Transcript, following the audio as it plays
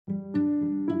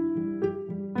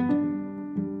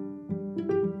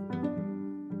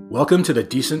Welcome to the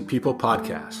Decent People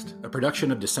Podcast, a production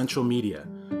of Decentral Media,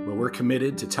 where we're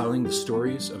committed to telling the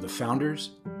stories of the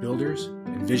founders, builders,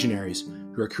 and visionaries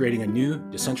who are creating a new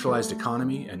decentralized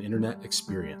economy and internet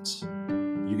experience.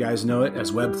 You guys know it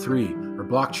as Web3 or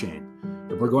blockchain,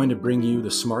 but we're going to bring you the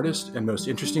smartest and most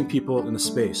interesting people in the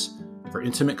space for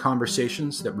intimate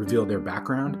conversations that reveal their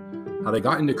background, how they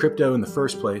got into crypto in the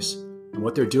first place, and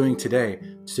what they're doing today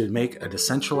to make a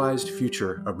decentralized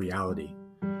future a reality.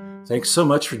 Thanks so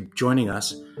much for joining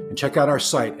us, and check out our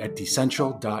site at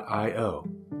decentral.io.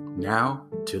 Now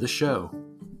to the show.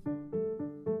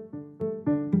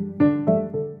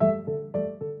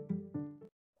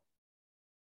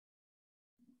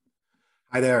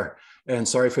 Hi there, and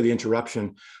sorry for the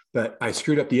interruption, but I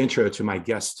screwed up the intro to my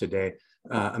guest today.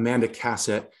 Amanda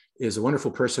Cassatt is a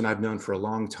wonderful person I've known for a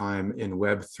long time in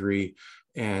Web3,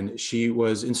 and she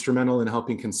was instrumental in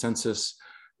helping Consensus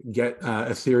get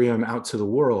Ethereum out to the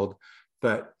world,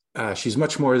 but she's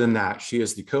much more than that. She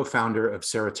is the co-founder of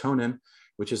Serotonin,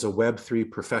 which is a Web3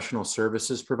 professional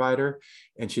services provider,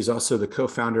 and she's also the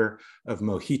co-founder of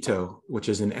Mojito, which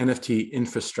is an NFT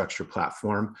infrastructure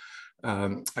platform.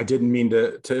 I didn't mean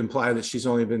to imply that she's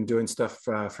only been doing stuff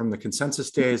from the Consensus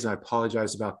days. I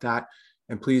apologize about that.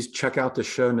 And please check out the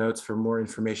show notes for more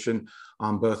information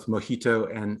on both Mojito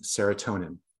and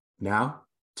Serotonin. Now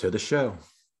to the show.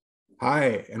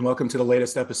 Hi, and welcome to the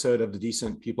latest episode of the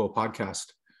Decent People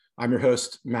Podcast. I'm your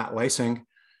host, Matt Leising.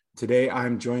 Today,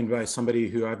 I'm joined by somebody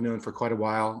who I've known for quite a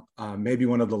while, maybe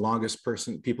one of the longest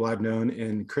people I've known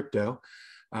in crypto.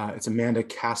 It's Amanda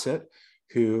Cassatt,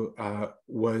 who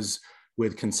was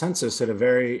with Consensus at a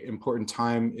very important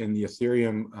time in the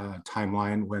Ethereum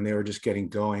timeline when they were just getting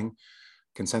going.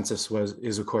 Consensus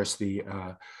is of course the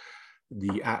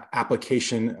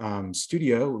application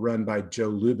studio run by Joe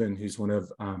Lubin, who's one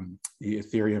of the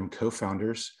Ethereum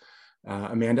co-founders.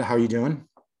 Amanda, how are you doing?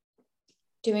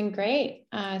 Doing great.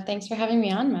 Thanks for having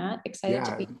me on, Matt. Excited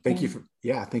to be here.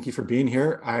 Thank you for being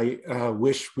here. I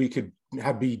wish we could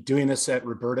be doing this at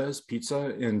Roberta's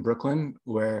Pizza in Brooklyn,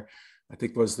 where I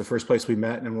think was the first place we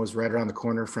met and was right around the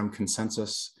corner from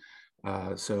Consensus.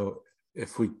 So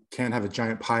if we can't have a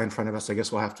giant pie in front of us, I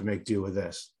guess we'll have to make do with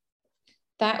this.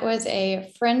 That was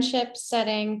a friendship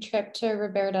setting trip to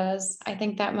Roberta's. I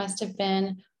think that must have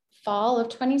been fall of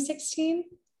 2016.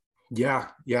 Yeah,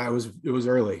 it was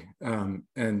early,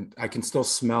 and I can still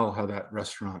smell how that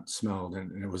restaurant smelled,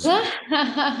 and it was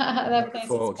that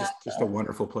wonderful, just a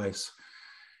wonderful place.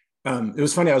 It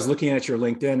was funny. I was looking at your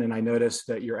LinkedIn, and I noticed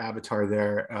that your avatar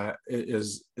there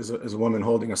is a woman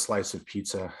holding a slice of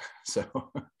pizza. So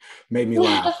made me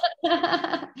laugh.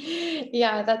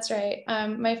 Yeah, that's right.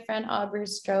 My friend Aubrey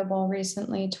Strobel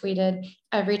recently tweeted,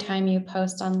 "Every time you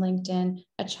post on LinkedIn,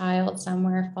 a child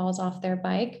somewhere falls off their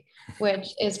bike,"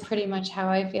 which is pretty much how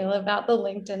I feel about the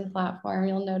LinkedIn platform.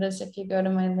 You'll notice if you go to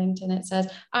my LinkedIn, it says,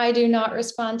 "I do not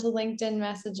respond to LinkedIn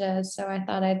messages." So I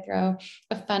thought I'd throw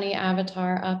a funny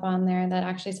avatar up on there that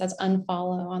actually says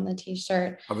unfollow on the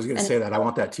t-shirt. I was going to say that. I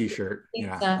want that t-shirt.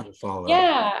 Yeah, unfollow.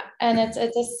 Yeah, and it's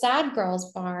a Sad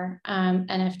Girls Bar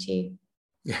NFT.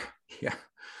 Yeah.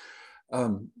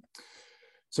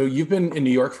 So you've been in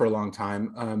New York for a long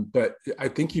time, but I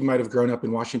think you might have grown up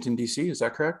in Washington, D.C. Is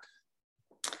that correct?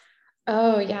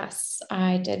 Oh, yes.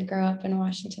 I did grow up in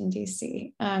Washington,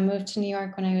 D.C. I moved to New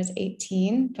York when I was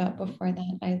 18, but before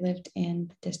that, I lived in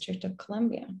the District of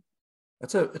Columbia.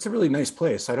 It's a really nice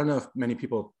place. I don't know if many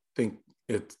people think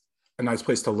it's a nice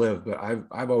place to live, but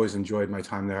I've always enjoyed my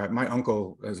time there. My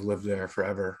uncle has lived there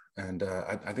forever, and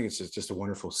I think it's just a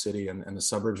wonderful city, and the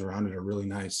suburbs around it are really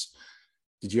nice.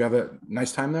 Did you have a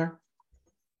nice time there?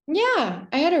 Yeah,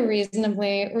 I had a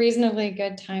reasonably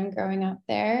good time growing up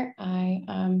there.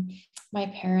 My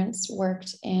parents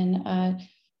worked in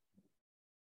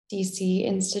DC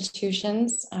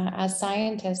institutions as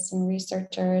scientists and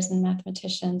researchers and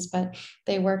mathematicians, but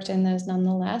they worked in those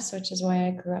nonetheless, which is why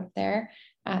I grew up there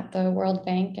at the World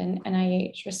Bank and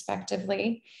NIH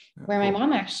respectively, where my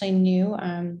mom actually knew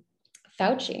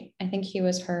Fauci. I think he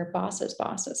was her boss's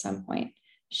boss at some point.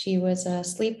 She was a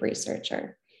sleep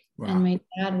researcher. Wow. And my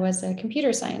dad was a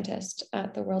computer scientist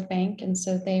at the World Bank. And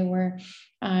so they were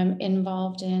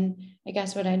involved in, I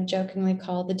guess, what I jokingly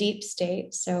call the deep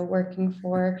state. So working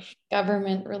for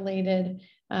government-related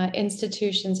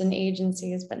institutions and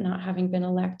agencies, but not having been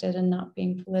elected and not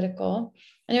being political.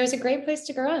 And it was a great place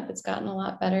to grow up. It's gotten a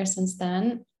lot better since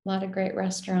then. A lot of great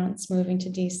restaurants, moving to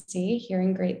DC,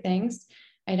 hearing great things.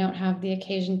 I don't have the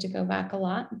occasion to go back a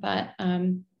lot, but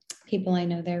people I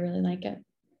know there really like it.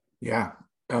 Yeah.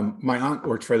 My aunt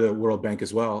worked for the World Bank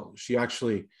as well. She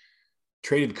actually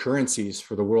traded currencies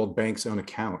for the World Bank's own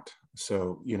account.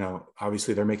 So,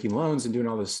 obviously they're making loans and doing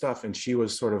all this stuff. And she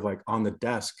was sort of like on the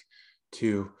desk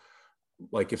to,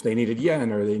 like, if they needed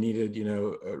yen or they needed,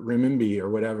 renminbi or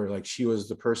whatever, like she was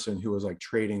the person who was like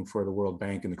trading for the World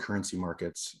Bank and the currency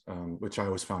markets, which I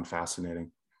always found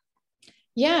fascinating.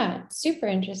 Yeah, super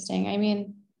interesting. I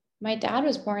mean, my dad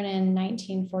was born in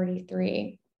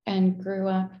 1943 and grew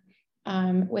up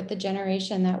with the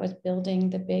generation that was building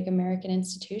the big American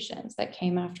institutions that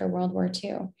came after World War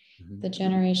II, Mm-hmm. the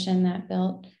generation that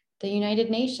built the United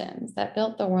Nations, that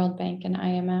built the World Bank and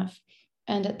IMF.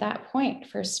 And at that point,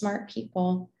 for smart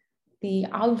people, the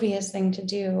obvious thing to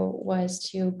do was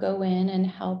to go in and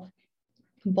help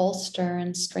bolster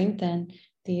and strengthen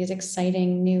these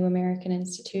exciting new American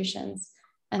institutions.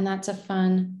 And that's a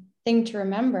fun thing to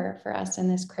remember for us in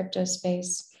this crypto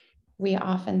space. We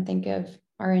often think of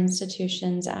our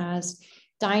institutions as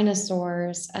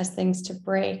dinosaurs, as things to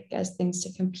break, as things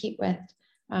to compete with.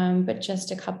 But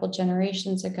just a couple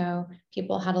generations ago,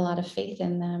 people had a lot of faith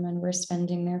in them and were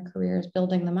spending their careers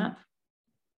building them up.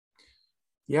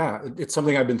 Yeah, it's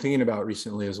something I've been thinking about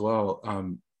recently as well.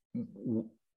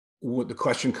 The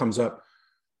question comes up,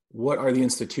 what are the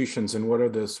institutions and what are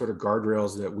the sort of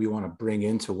guardrails that we want to bring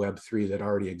into Web3 that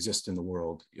already exist in the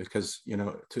world? Because,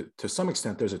 to some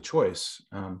extent, there's a choice.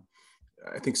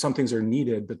 I think some things are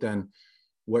needed, but then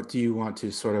what do you want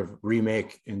to sort of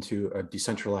remake into a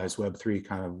decentralized Web3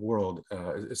 kind of world?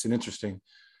 It's an interesting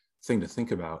thing to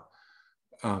think about.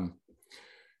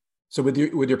 So with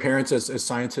your parents as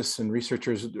scientists and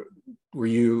researchers, were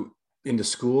you into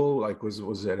school? Like,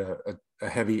 was it a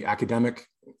heavy academic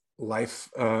life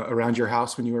around your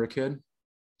house when you were a kid?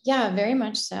 Yeah, very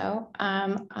much so.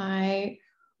 I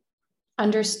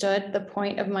understood the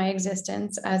point of my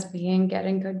existence as being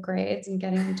getting good grades and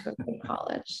getting into a good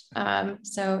college.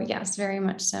 So yes, very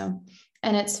much so.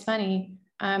 And it's funny,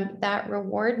 that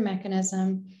reward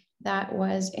mechanism that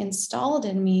was installed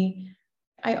in me,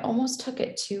 I almost took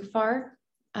it too far.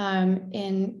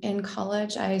 In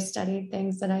college, I studied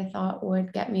things that I thought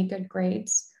would get me good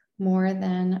grades more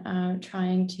than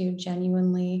trying to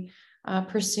genuinely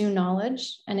pursue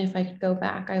knowledge. And if I could go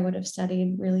back, I would have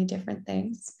studied really different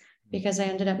things, because I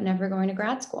ended up never going to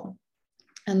grad school.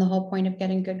 And the whole point of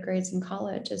getting good grades in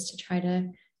college is to try to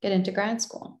get into grad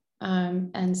school.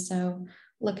 And so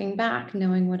looking back,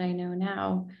 knowing what I know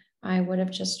now, I would have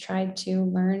just tried to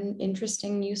learn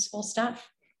interesting, useful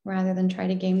stuff rather than try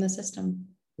to game the system.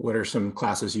 What are some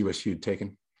classes you wish you'd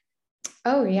taken?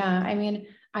 Oh, yeah. I mean,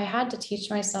 I had to teach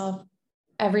myself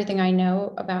everything I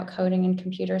know about coding and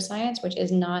computer science, which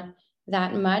is not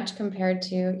that much compared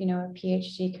to, a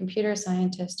PhD computer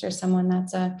scientist or someone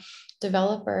that's a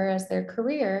developer as their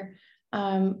career.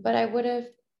 But I would have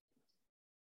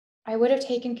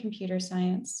taken computer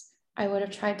science. I would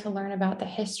have tried to learn about the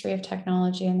history of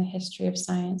technology and the history of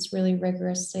science really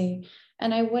rigorously.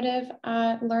 And I would have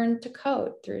learned to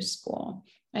code through school.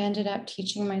 I ended up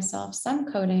teaching myself some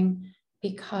coding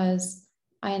because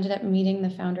I ended up meeting the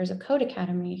founders of Code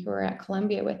Academy who were at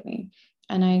Columbia with me.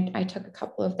 And I took a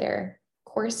couple of their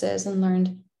courses and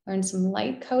learned some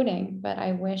light coding, but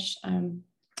I wish I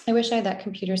had that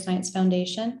computer science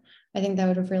foundation. I think that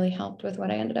would have really helped with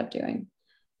what I ended up doing.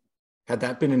 Had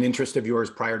that been an interest of yours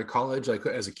prior to college? Like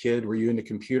as a kid, were you into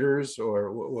computers,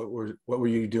 or what were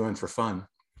you doing for fun?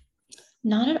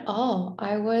 Not at all.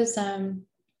 I was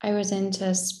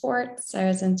into sports. I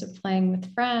was into playing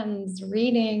with friends,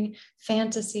 reading,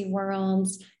 fantasy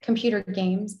worlds, computer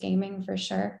games, gaming for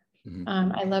sure. Mm-hmm.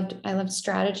 I loved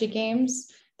strategy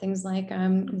games, things like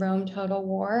Rome Total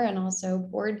War, and also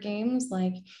board games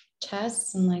like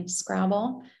chess and like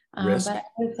Scrabble. Risk? But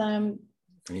I was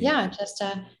yeah, just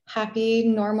a happy,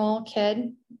 normal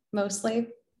kid mostly.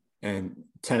 And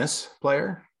tennis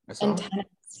player, I saw. And tennis.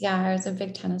 Yeah, I was a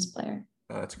big tennis player.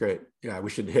 That's great. Yeah, we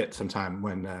should hit sometime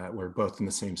when we're both in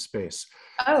the same space.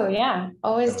 Oh yeah, I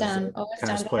was a always tennis down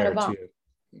to hit a player ball. too.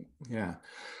 Yeah.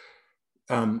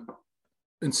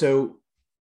 And so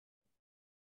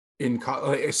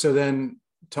so then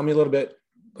tell me a little bit,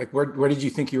 like where did you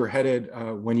think you were headed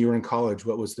when you were in college?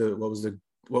 What was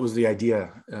the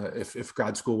idea? If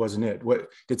grad school wasn't it, what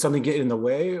did something get in the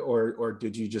way, or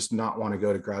did you just not want to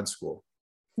go to grad school?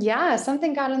 Yeah,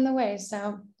 something got in the way.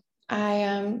 So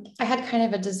I had kind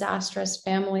of a disastrous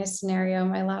family scenario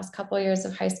my last couple of years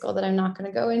of high school that I'm not going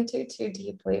to go into too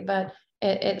deeply, but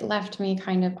it left me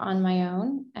kind of on my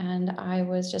own. And I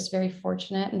was just very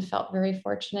fortunate and felt very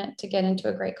fortunate to get into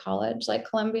a great college like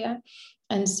Columbia.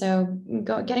 And so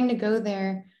getting to go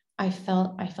there, I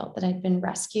felt that I'd been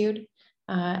rescued,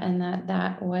 and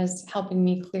that was helping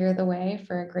me clear the way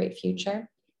for a great future.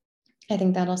 I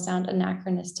think that'll sound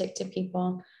anachronistic to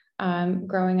people,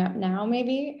 growing up now,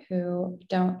 maybe, who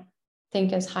don't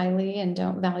think as highly and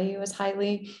don't value as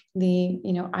highly the,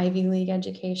 Ivy League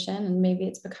education, and maybe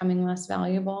it's becoming less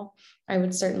valuable. I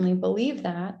would certainly believe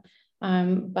that.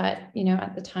 But,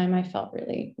 at the time I felt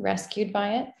really rescued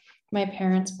by it. My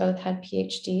parents both had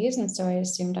PhDs, and so I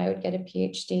assumed I would get a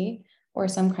PhD or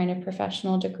some kind of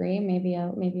professional degree, maybe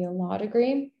a law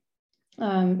degree,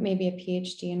 maybe a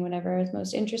PhD in whatever I was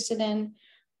most interested in.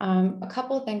 A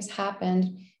couple of things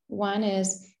happened. One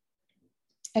is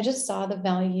I just saw the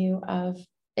value of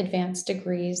advanced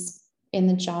degrees in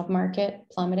the job market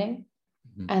plummeting.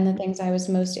 Mm-hmm. And the things I was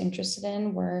most interested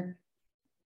in were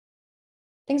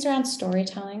things around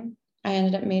storytelling. I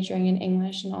ended up majoring in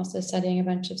English and also studying a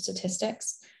bunch of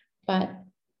statistics. But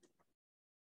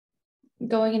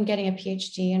going and getting a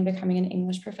PhD and becoming an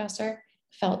English professor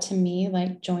felt to me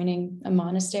like joining a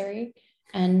monastery,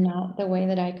 and not the way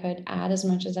that I could add as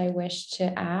much as I wished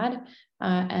to add,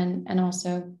 and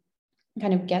also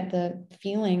kind of get the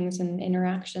feelings and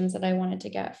interactions that I wanted to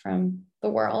get from the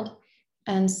world.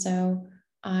 And so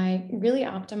I really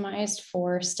optimized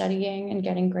for studying and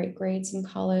getting great grades in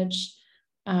college.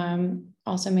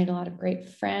 Also made a lot of great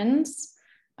friends,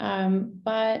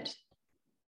 but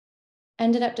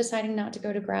ended up deciding not to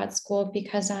go to grad school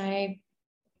because I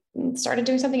started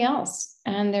doing something else,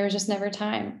 and there was just never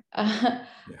time.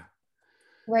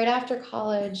 Right after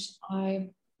college, I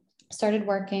started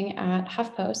working at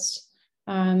HuffPost.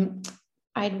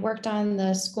 I'd worked on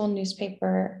the school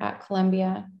newspaper at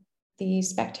Columbia, The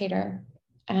Spectator,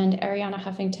 and Arianna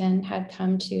Huffington had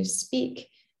come to speak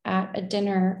at a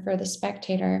dinner for The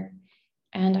Spectator.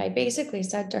 And I basically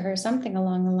said to her something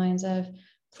along the lines of,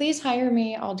 "Please hire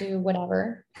me, I'll do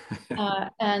whatever."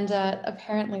 And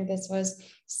apparently this was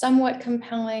somewhat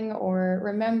compelling or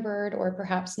remembered, or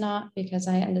perhaps not, because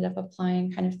I ended up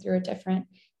applying kind of through a different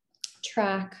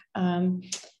track, and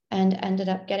ended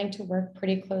up getting to work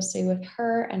pretty closely with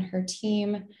her and her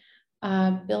team,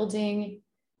 building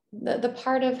the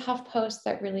part of HuffPost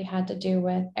that really had to do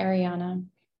with Arianna.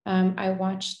 I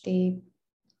watched the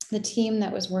team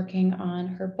that was working on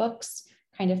her books,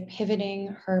 kind of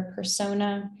pivoting her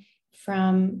persona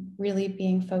from really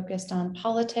being focused on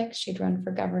politics. She'd run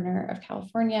for governor of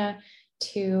California,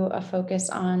 to a focus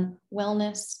on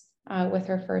wellness, with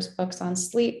her first books on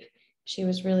sleep. She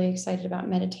was really excited about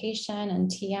meditation and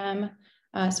TM.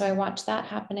 So I watched that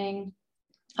happening.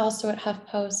 Also at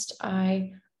HuffPost,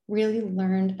 I really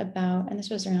learned about, and this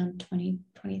was around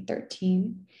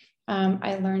 2013,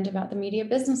 I learned about the media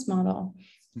business model,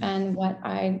 and what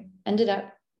I ended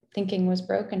up thinking was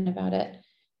broken about it.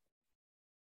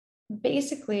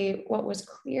 Basically, what was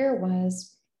clear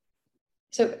was,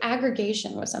 so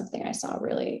aggregation was something I saw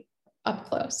really up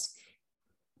close.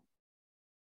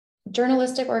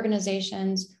 Journalistic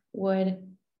organizations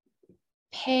would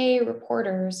pay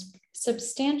reporters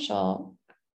substantial,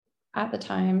 at the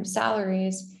time,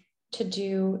 salaries to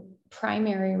do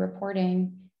primary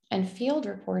reporting and field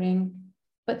reporting,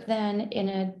 but then in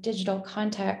a digital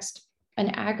context,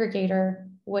 an aggregator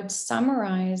would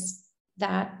summarize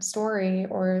that story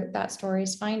or that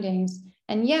story's findings.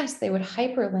 And yes, they would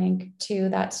hyperlink to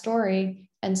that story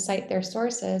and cite their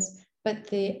sources, but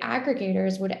the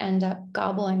aggregators would end up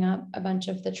gobbling up a bunch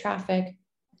of the traffic,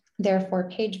 therefore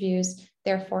page views,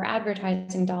 therefore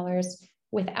advertising dollars,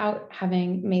 without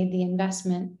having made the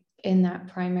investment in that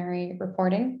primary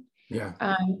reporting. Yeah.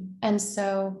 And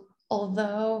so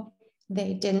although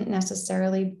they didn't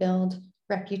necessarily build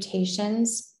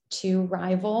reputations to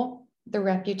rival the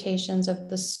reputations of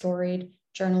the storied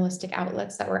journalistic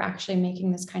outlets that were actually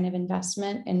making this kind of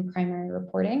investment in primary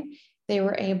reporting, they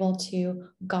were able to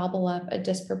gobble up a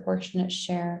disproportionate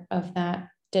share of that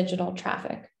digital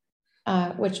traffic,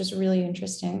 which was really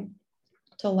interesting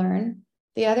to learn.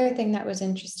 The other thing that was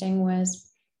interesting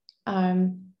was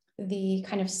the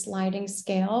kind of sliding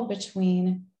scale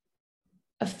between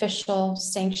official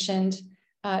sanctioned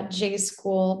J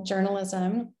school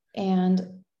journalism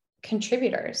and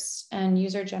contributors and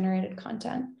user-generated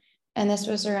content. And this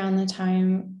was around the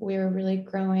time we were really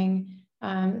growing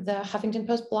the Huffington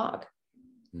Post blog.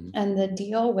 Mm-hmm. And the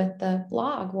deal with the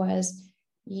blog was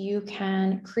you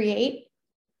can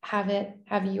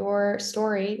have your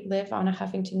story live on a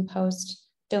Huffington Post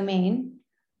domain,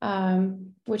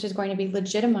 which is going to be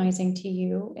legitimizing to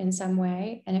you in some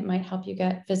way, and it might help you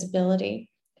get visibility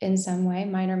in some way,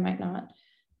 might or might not.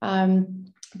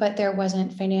 But there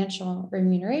wasn't financial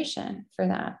remuneration for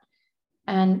that.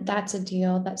 And that's a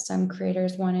deal that some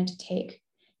creators wanted to take.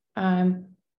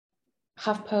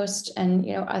 HuffPost and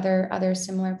other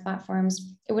similar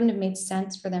platforms, it wouldn't have made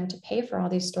sense for them to pay for all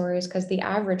these stories because the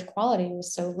average quality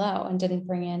was so low and didn't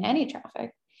bring in any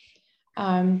traffic.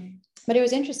 But it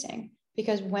was interesting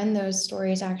because when those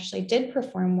stories actually did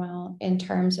perform well in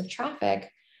terms of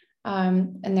traffic,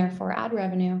 and therefore ad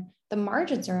revenue, the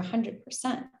margins are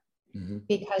 100%,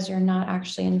 because you're not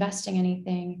actually investing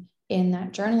anything in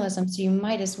that journalism. So you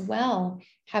might as well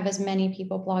have as many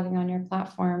people blogging on your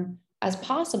platform as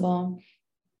possible,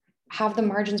 have the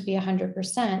margins be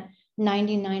 100%.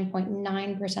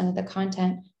 99.9% of the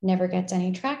content never gets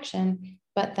any traction,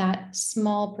 but that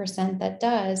small percent that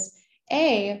does,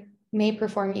 may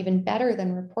perform even better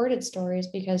than reported stories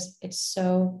because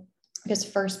because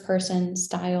first person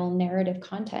style narrative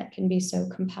content can be so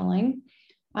compelling.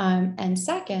 And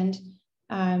second,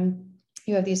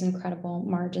 you have these incredible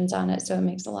margins on it. So it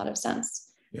makes a lot of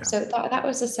sense. Yeah. So that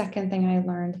was the second thing I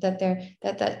learned, that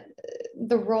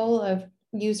the role of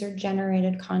user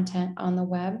generated content on the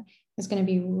web is going to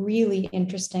be really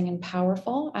interesting and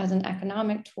powerful as an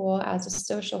economic tool, as a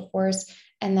social force,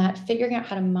 and that figuring out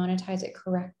how to monetize it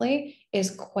correctly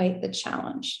is quite the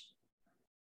challenge.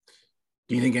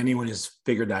 Do you think anyone has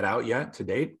figured that out yet to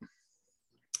date?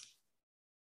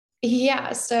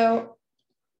 Yeah, so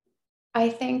I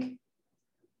think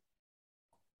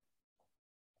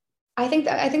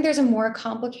there's a more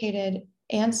complicated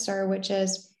answer, which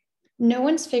is no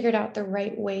one's figured out the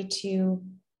right way to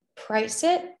price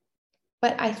it,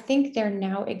 but I think there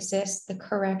now exists the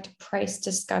correct price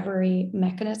discovery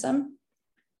mechanism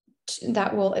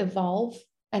that will evolve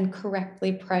and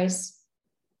correctly price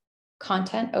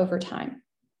content over time.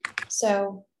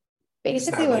 So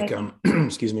basically,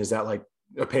 excuse me, is that like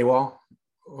a paywall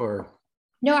or?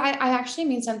 No, I actually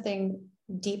mean something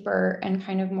deeper and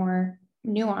kind of more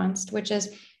nuanced, which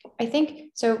is, I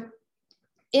think, so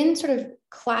in sort of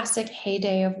classic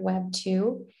heyday of Web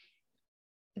 2,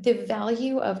 the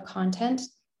value of content,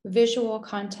 visual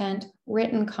content,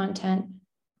 written content,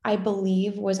 I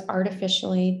believe was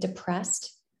artificially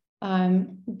depressed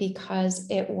because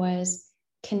it was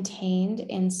contained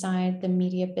inside the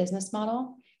media business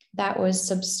model that was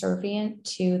subservient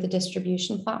to the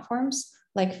distribution platforms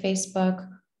like Facebook,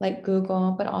 like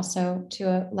Google, but also to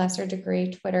a lesser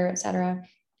degree, Twitter, et cetera.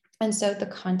 And so the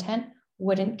content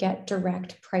wouldn't get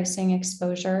direct pricing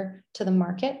exposure to the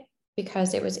market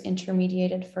because it was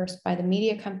intermediated first by the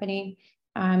media company,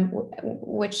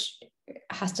 which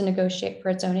has to negotiate for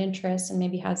its own interests and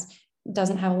maybe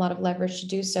doesn't have a lot of leverage to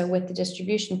do so with the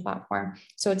distribution platform.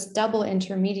 So it's double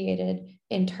intermediated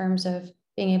in terms of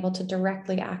being able to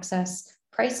directly access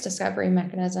price discovery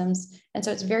mechanisms. And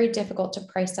so it's very difficult to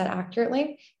price that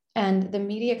accurately. And the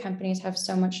media companies have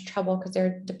so much trouble because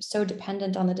they're so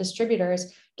dependent on the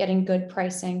distributors getting good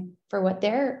pricing for what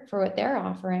they're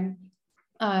offering,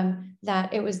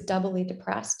 that it was doubly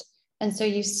depressed. And so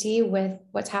you see with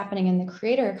what's happening in the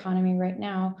creator economy right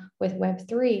now with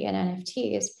Web3 and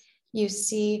NFTs, you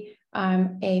see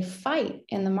a fight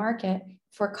in the market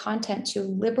for content to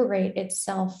liberate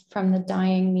itself from the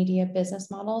dying media business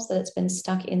models that it's been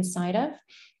stuck inside of,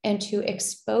 and to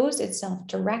expose itself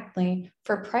directly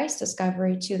for price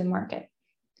discovery to the market.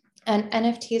 And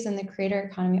NFTs in the creator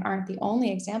economy aren't the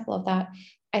only example of that.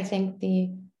 I think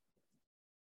the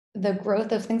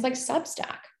growth of things like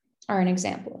Substack are an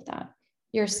example of that.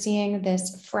 You're seeing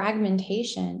this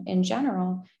fragmentation in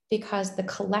general because the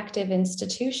collective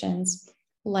institutions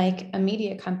like a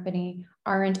media company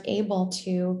aren't able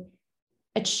to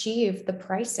achieve the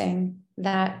pricing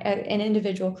that an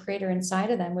individual creator inside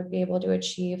of them would be able to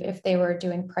achieve if they were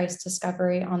doing price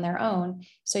discovery on their own.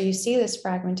 So you see this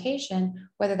fragmentation,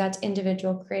 whether that's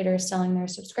individual creators selling their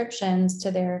subscriptions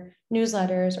to their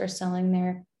newsletters or selling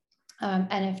their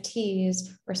NFTs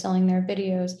or selling their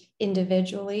videos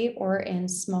individually or in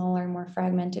smaller, more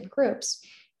fragmented groups.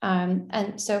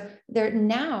 And so their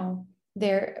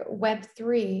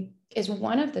Web3 is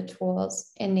one of the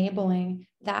tools enabling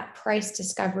that price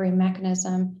discovery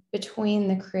mechanism between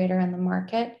the creator and the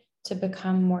market to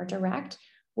become more direct,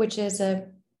 which is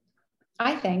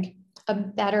I think, a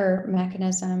better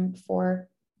mechanism for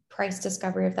price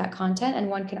discovery of that content. And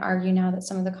one can argue now that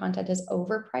some of the content is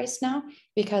overpriced now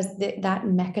because that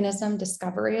mechanism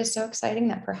discovery is so exciting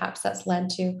that perhaps that's led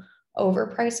to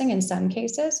overpricing in some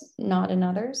cases, not in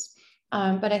others.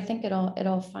 But I think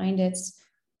it'll find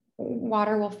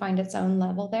water will find its own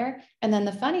level there. And then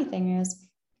the funny thing is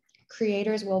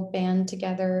creators will band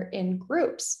together in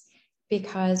groups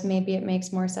because maybe it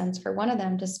makes more sense for one of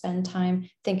them to spend time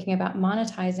thinking about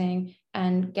monetizing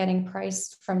and getting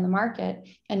price from the market.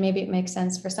 And maybe it makes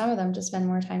sense for some of them to spend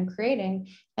more time creating.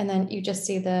 And then you just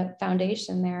see the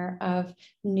foundation there of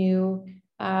new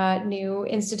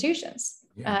institutions.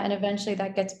 Yeah. And eventually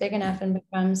that gets big enough and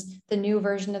becomes the new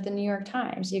version of the New York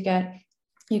Times. You get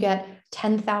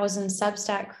 10,000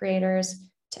 Substack creators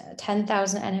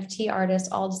 10,000 NFT artists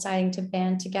all deciding to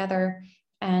band together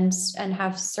and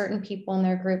have certain people in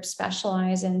their group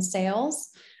specialize in sales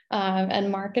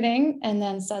and marketing, and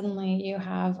then suddenly you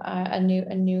have a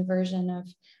new version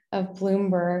of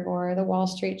Bloomberg or the Wall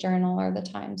Street Journal or the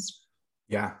Times.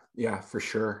 Yeah, for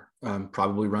sure.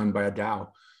 Probably run by a DAO.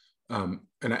 And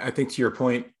I think to your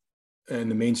point, in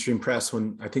the mainstream press,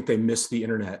 when I think they missed the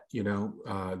internet,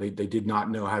 they did not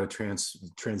know how to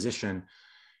transition.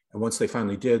 And once they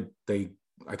finally did,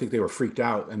 I think they were freaked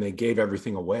out and they gave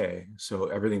everything away. So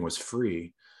everything was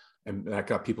free. And that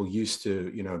got people used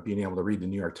to, being able to read the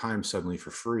New York Times suddenly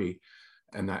for free.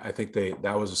 And I think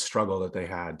that was a struggle that they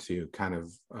had to kind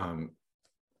of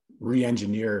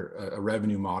re-engineer a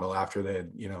revenue model after they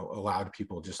had, allowed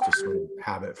people just to sort of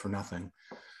have it for nothing.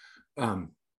 But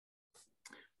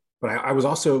I was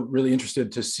also really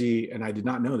interested to see, and I did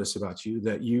not know this about you,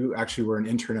 that you actually were an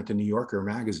intern at the New Yorker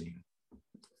magazine.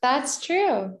 That's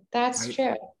true. That's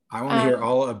true. I want to hear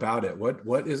all about it.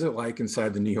 What is it like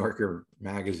inside the New Yorker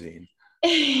magazine?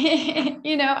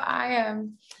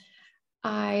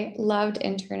 I loved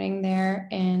interning there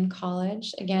in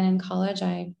college. Again, in college,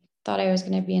 I thought I was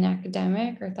going to be an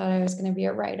academic or thought I was going to be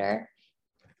a writer.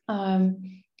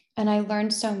 And I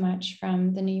learned so much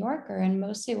from the New Yorker. And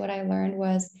mostly what I learned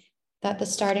was that the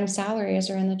starting salaries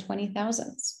are in the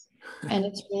 20,000s. And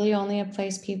it's really only a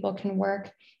place people can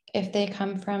work if they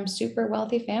come from super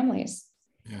wealthy families,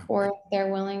 or if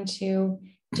they're willing to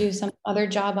do some other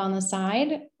job on the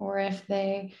side, or if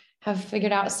they have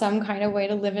figured out some kind of way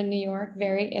to live in New York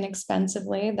very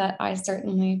inexpensively that I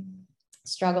certainly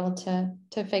struggled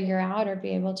to figure out or be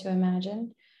able to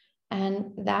imagine.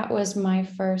 And that was my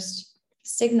first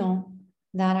signal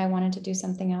that I wanted to do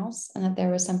something else and that there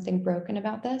was something broken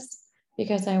about this,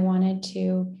 because I wanted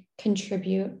to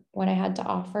contribute what I had to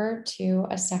offer to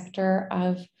a sector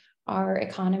of our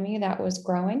economy that was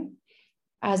growing.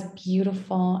 As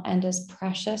beautiful and as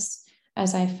precious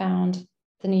as I found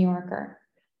the New Yorker.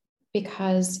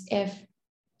 Because if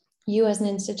you as an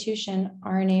institution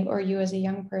aren't able, or you as a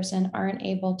young person aren't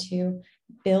able to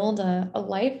build a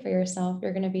life for yourself,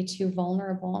 you're going to be too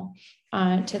vulnerable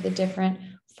to the different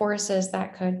forces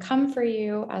that could come for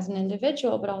you as an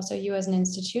individual, but also you as an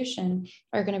institution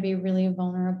are going to be really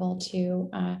vulnerable to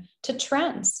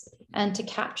trends and to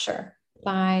capture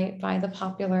by the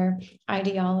popular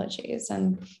ideologies.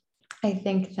 And I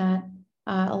think that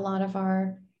a lot of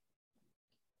our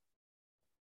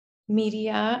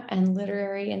media and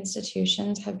literary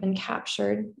institutions have been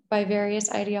captured by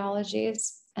various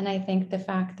ideologies. And I think the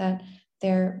fact that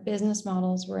their business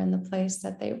models were in the place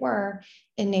that they were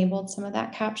enabled some of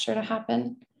that capture to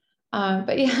happen.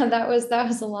 But yeah, that was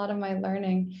a lot of my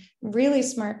learning. Really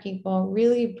smart people,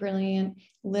 really brilliant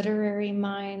literary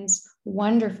minds,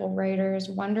 wonderful writers,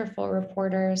 wonderful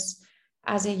reporters.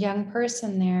 As a young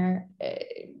person there,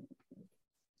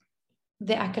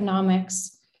 the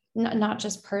economics, not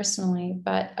just personally,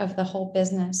 but of the whole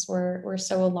business were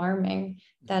so alarming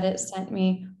that it sent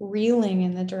me reeling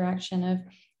in the direction of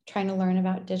trying to learn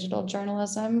about digital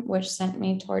journalism, which sent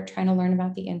me toward trying to learn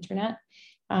about the internet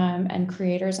and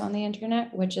creators on the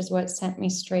internet, which is what sent me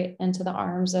straight into the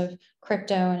arms of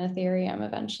crypto and Ethereum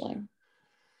eventually.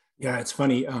 Yeah, it's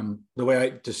funny. The way I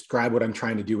describe what I'm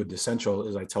trying to do with Decentral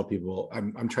is I tell people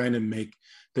I'm trying to make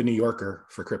the New Yorker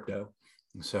for crypto.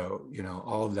 So,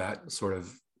 all of that sort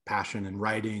of passion and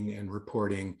writing and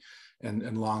reporting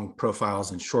and long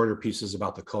profiles and shorter pieces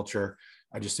about the culture.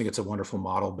 I just think it's a wonderful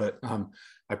model, but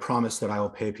I promise that I will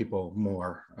pay people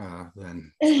more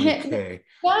than 20K.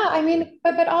 Yeah, I mean,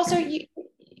 but also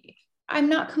I'm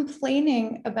not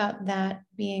complaining about that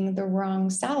being the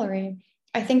wrong salary.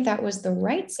 I think that was the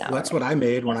right salary. Well, that's what I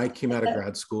made when I came out of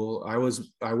grad school. I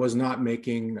was not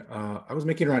making I was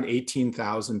making around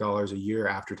 $18,000 a year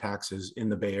after taxes in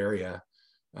the Bay Area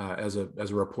as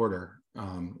a reporter,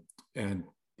 and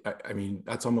I mean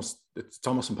it's almost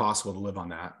impossible to live on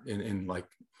that in like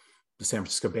the San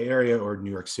Francisco Bay Area or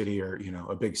New York City or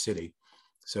a big city.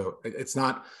 So it's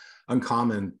not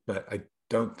uncommon, but I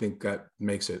don't think that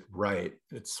makes it right.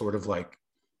 It's sort of like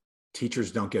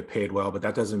teachers don't get paid well, but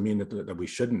that doesn't mean that we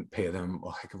shouldn't pay them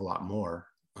a heck of a lot more.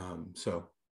 So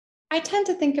I tend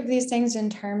to think of these things in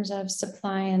terms of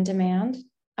supply and demand.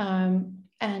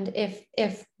 And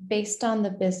if based on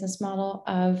the business model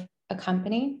of a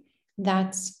company,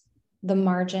 that's the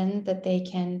margin that they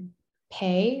can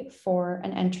pay for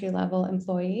an entry-level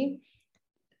employee,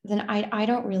 then I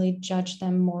don't really judge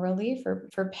them morally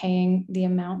for paying the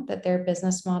amount that their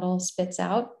business model spits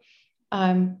out.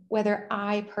 Whether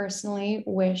I personally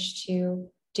wish to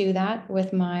do that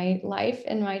with my life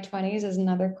in my 20s is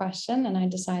another question, and I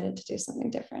decided to do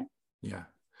something different. Yeah.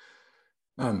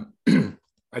 Um,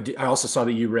 I also saw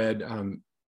that you read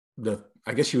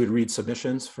I guess you would read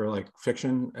submissions for like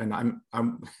fiction, and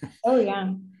I'm Oh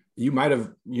yeah. you might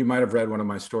have read one of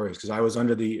my stories, because I was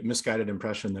under the misguided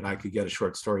impression that I could get a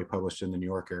short story published in the New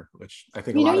Yorker, which I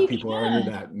think a lot of You people are under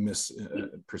can. that You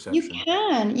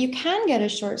misperception. can get a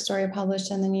short story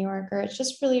published in the New Yorker. It's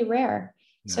just really rare.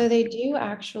 Yeah. So they do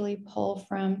actually pull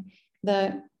from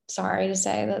the, sorry to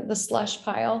say, the slush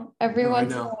pile every No, I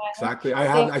once in a know while. exactly. They,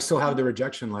 I still have the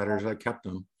rejection letters. I kept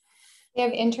them. they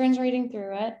have interns reading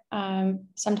through it.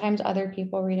 Sometimes other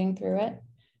people reading through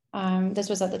it. This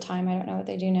was at the time. I don't know what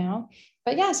they do now.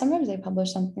 But yeah, sometimes they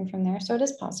publish something from there. So it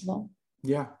is possible.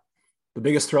 Yeah. The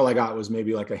biggest thrill I got was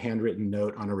maybe like a handwritten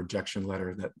note on a rejection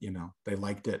letter that, they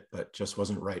liked it, but just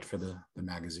wasn't right for the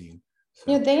magazine.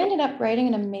 So. They ended up writing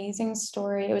an amazing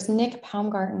story. It was Nick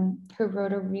Baumgarten who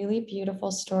wrote a really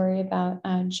beautiful story about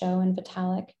Joe and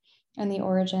Vitalik and the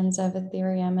origins of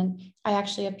Ethereum. And I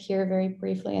actually appear very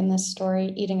briefly in this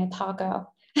story eating a taco.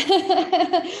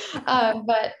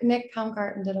 But Nick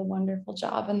Baumgarten did a wonderful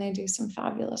job, and they do some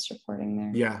fabulous reporting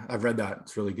there. Yeah, I've read that.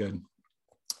 It's really good.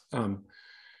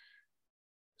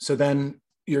 So then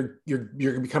you're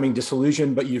becoming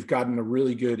disillusioned, but you've gotten a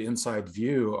really good inside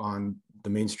view on the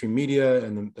mainstream media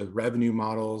and the revenue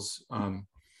models.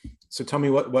 So tell me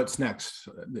what's next.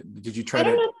 Did you try I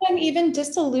don't know if I'm even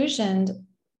disillusioned.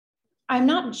 I'm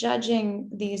not judging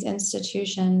these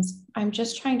institutions. I'm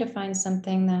just trying to find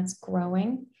something that's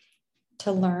growing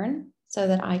to learn so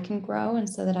that I can grow and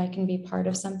so that I can be part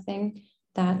of something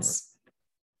that's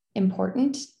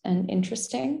important and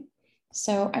interesting.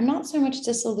 So I'm not so much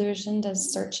disillusioned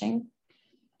as searching,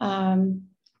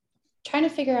 trying to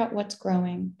figure out what's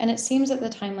growing. And it seems at the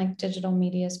time like digital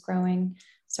media is growing.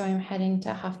 So I'm heading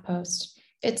to HuffPost.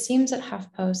 It seems at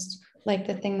HuffPost like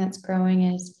the thing that's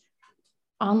growing is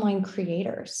online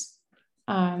creators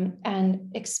and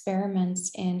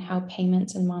experiments in how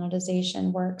payments and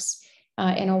monetization works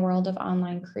in a world of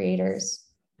online creators.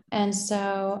 And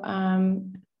so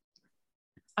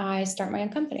I start my own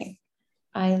company.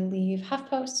 I leave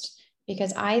HuffPost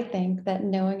because I think that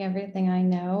knowing everything I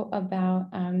know about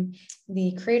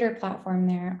the creator platform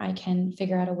there, I can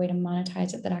figure out a way to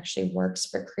monetize it that actually works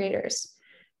for creators.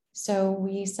 So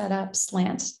we set up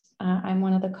Slant. I'm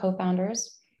one of the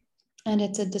co-founders, and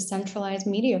it's a decentralized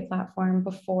media platform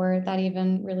before that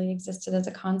even really existed as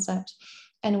a concept.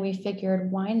 And we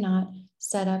figured, why not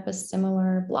set up a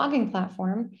similar blogging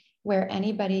platform where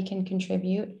anybody can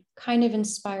contribute, kind of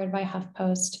inspired by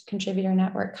HuffPost Contributor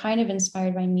Network, kind of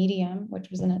inspired by Medium, which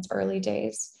was in its early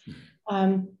days.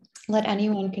 Let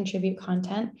anyone contribute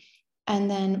content and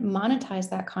then monetize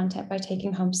that content by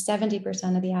taking home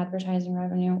 70% of the advertising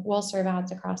revenue. We'll serve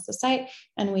ads across the site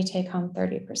and we take home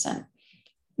 30%.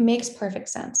 Makes perfect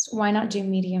sense. Why not do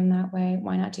Medium that way?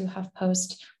 Why not do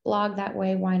HuffPost blog that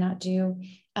way? Why not do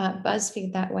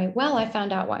BuzzFeed that way? Well, I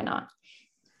found out why not.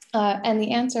 And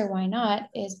the answer why not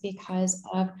is because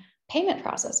of payment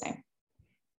processing.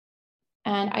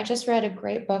 And I just read a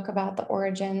great book about the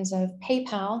origins of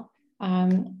PayPal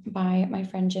by my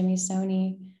friend Jimmy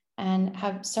Soni, and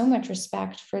have so much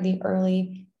respect for the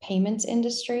early payments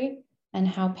industry and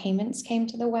how payments came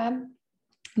to the web.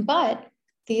 But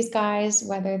these guys,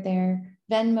 whether they're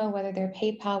Venmo, whether they're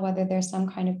PayPal, whether they're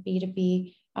some kind of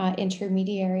B2B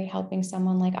intermediary helping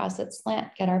someone like us at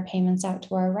Slant get our payments out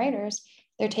to our writers,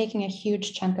 they're taking a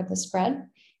huge chunk of the spread.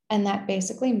 And that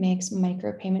basically makes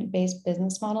micropayment-based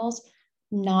business models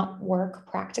not work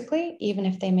practically, even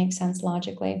if they make sense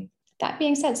logically. That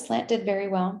being said, Slant did very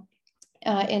well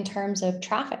in terms of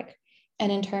traffic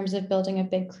and in terms of building a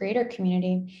big creator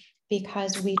community,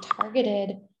 because we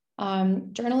targeted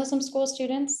journalism school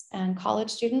students and college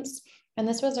students. And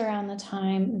this was around the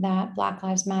time that Black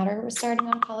Lives Matter was starting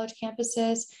on college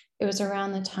campuses. It was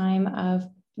around the time of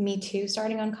Me Too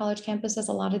starting on college campuses.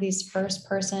 A lot of these first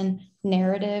person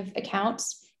narrative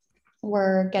accounts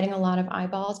were getting a lot of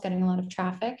eyeballs, getting a lot of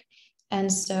traffic.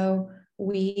 And so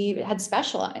we had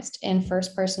specialized in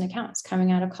first person accounts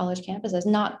coming out of college campuses,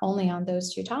 not only on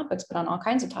those two topics, but on all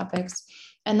kinds of topics.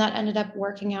 And that ended up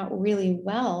working out really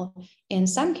well in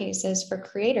some cases for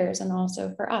creators and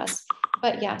also for us.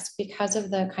 But yes, because of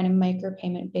the kind of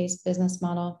micropayment based business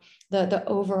model, the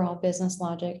overall business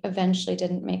logic eventually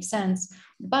didn't make sense.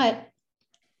 But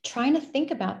trying to think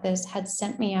about this had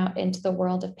sent me out into the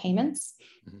world of payments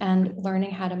and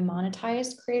learning how to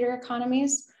monetize creator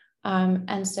economies.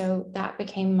 And so that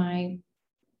became my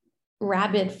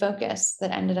rabid focus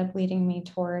that ended up leading me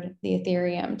toward the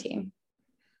Ethereum team.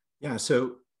 Yeah,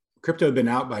 so crypto had been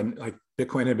out by, like,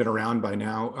 Bitcoin had been around by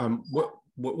now. What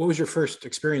was your first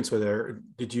experience with it? Or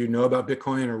did you know about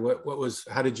Bitcoin,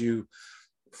 or how did you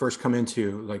first come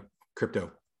into like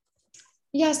crypto?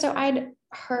 Yeah, so I'd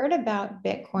heard about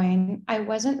Bitcoin. I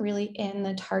wasn't really in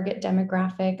the target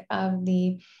demographic of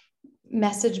the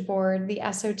message board, the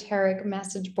esoteric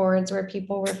message boards where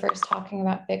people were first talking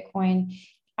about Bitcoin.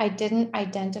 I didn't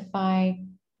identify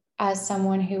as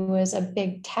someone who was a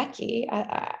big techie.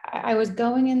 I was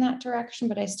going in that direction,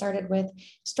 but I started with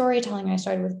storytelling, I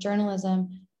started with journalism,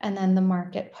 and then the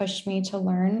market pushed me to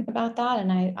learn about that.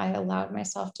 And I allowed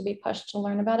myself to be pushed to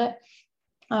learn about it.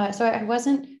 So I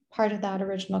wasn't part of that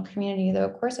original community, though,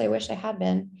 of course, I wish I had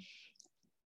been.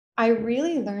 I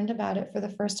really learned about it for the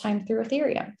first time through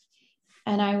Ethereum.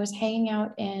 And I was hanging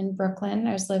out in Brooklyn.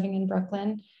 I was living in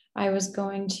Brooklyn. I was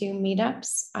going to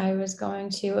meetups. I was going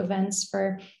to events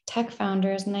for tech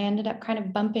founders. And I ended up kind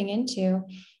of bumping into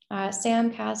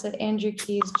Sam Cassatt, Andrew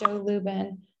Keys, Joe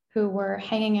Lubin, who were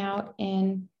hanging out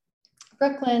in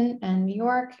Brooklyn and New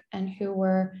York, and who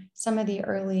were some of the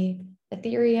early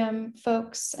Ethereum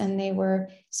folks. And they were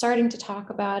starting to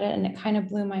talk about it. And it kind of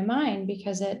blew my mind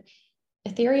because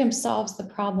Ethereum solves the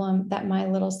problem that my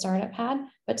little startup had,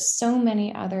 but so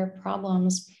many other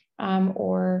problems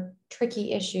or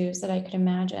tricky issues that I could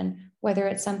imagine, whether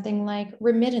it's something like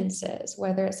remittances,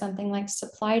 whether it's something like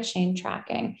supply chain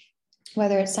tracking,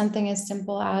 whether it's something as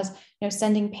simple as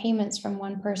sending payments from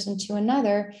one person to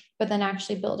another, but then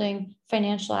actually building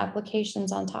financial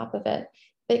applications on top of it.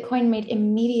 Bitcoin made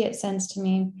immediate sense to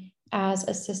me as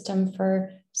a system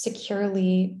for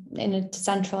securely, in a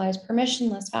decentralized,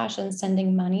 permissionless fashion,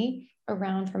 sending money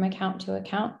around from account to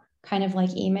account, kind of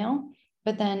like email.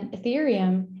 But then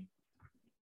Ethereum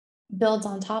builds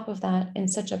on top of that in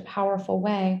such a powerful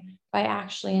way by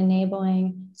actually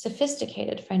enabling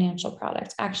sophisticated financial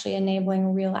products, actually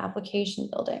enabling real application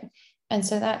building. And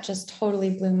so that just totally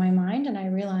blew my mind. And I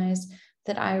realized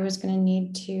that I was going to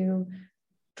need to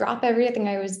drop everything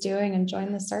I was doing and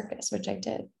join the circus, which I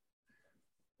did.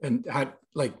 And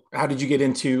how did you get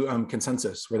into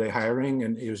Consensus? Were they hiring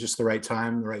and it was just the right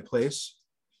time, the right place?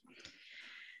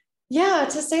 Yeah,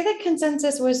 to say that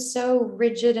Consensus was so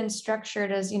rigid and structured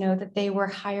as, that they were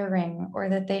hiring or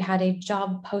that they had a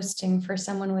job posting for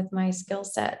someone with my skill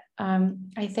set,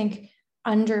 I think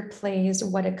underplays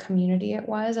what a community it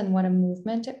was and what a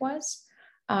movement it was.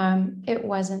 It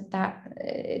wasn't that,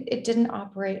 it didn't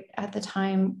operate at the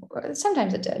time,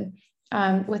 sometimes it did,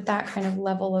 with that kind of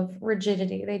level of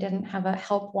rigidity. They didn't have a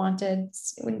help wanted,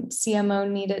 CMO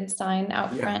needed sign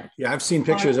out front. Yeah, I've seen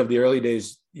pictures of the early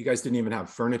days. You guys didn't even have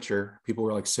furniture. People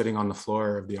were like sitting on the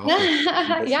floor of the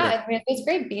office. Yeah, I mean, it's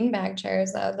great beanbag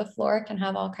chairs. The floor can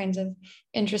have all kinds of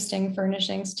interesting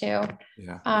furnishings too.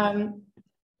 Yeah.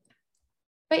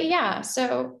 But yeah,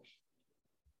 so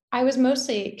I was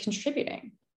mostly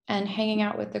contributing and hanging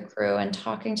out with the crew and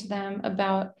talking to them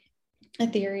about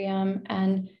Ethereum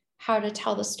and how to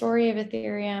tell the story of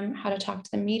Ethereum, how to talk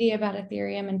to the media about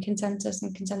Ethereum and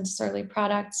Consensus early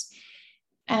products.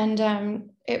 And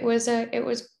it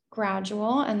was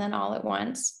gradual. And then all at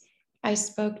once, I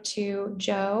spoke to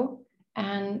Joe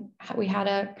and we had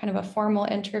a kind of a formal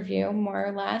interview, more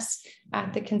or less,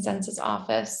 at the Consensus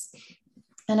office.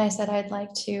 And I said, I'd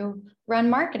like to run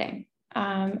marketing.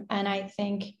 And I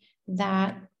think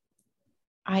that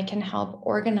I can help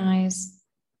organize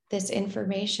this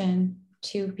information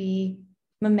to be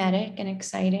mimetic and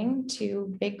exciting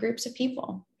to big groups of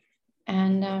people.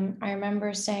 And I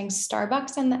remember saying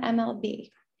Starbucks and the MLB.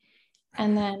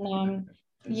 And then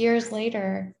years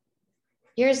later,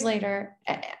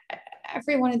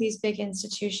 every one of these big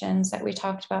institutions that we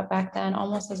talked about back then,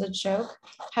 almost as a joke,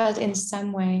 has in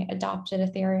some way adopted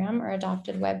Ethereum or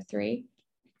adopted Web3.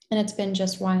 And it's been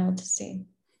just wild to see.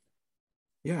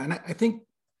 Yeah, and I think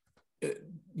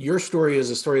your story is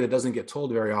a story that doesn't get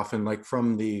told very often, like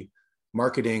from the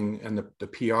marketing and the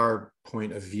PR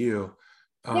point of view.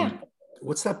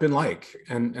 What's that been like?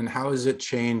 And how has it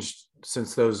changed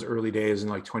since those early days in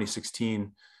like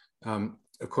 2016?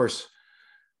 Of course,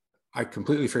 I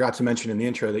completely forgot to mention in the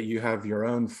intro that you have your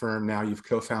own firm now. You've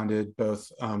co-founded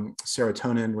both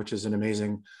Serotonin, which is an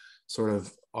amazing sort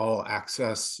of all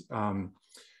access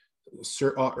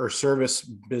or service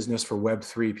business for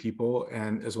Web3 people,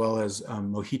 and as well as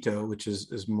Mojito, which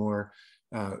is more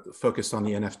focused on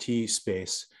the NFT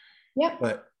space. Yeah.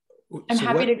 But I'm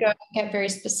happy to go get very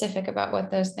specific about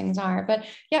what those things are. But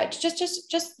yeah,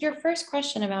 just your first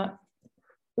question about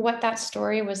what that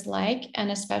story was like,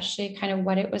 and especially kind of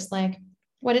what it's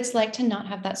like to not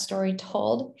have that story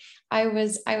told. I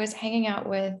was hanging out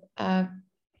with a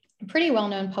pretty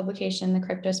well-known publication in the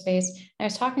crypto space. I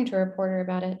was talking to a reporter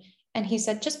about it, and he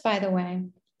said, just by the way,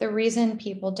 the reason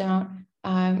people don't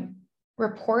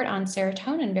report on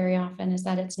Serotonin very often is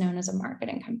that it's known as a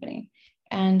marketing company.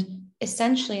 And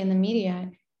essentially in the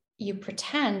media, you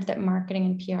pretend that marketing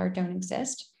and PR don't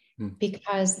exist,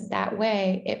 because that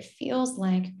way it feels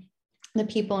like the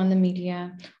people in the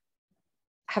media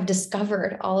have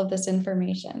discovered all of this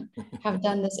information, have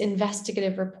done this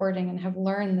investigative reporting, and have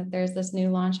learned that there's this new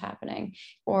launch happening,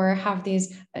 or have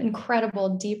these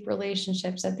incredible deep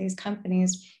relationships at these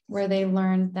companies where they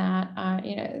learned that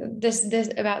this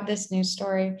about this news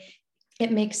story.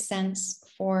 It makes sense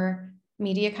for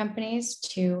media companies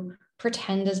to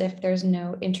pretend as if there's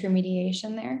no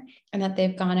intermediation there, and that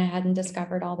they've gone ahead and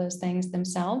discovered all those things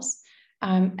themselves.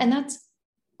 And that's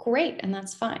great, and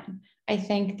that's fine. I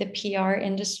think the PR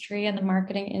industry and the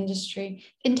marketing industry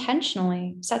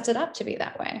intentionally sets it up to be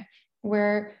that way,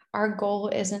 where our goal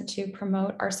isn't to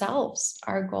promote ourselves.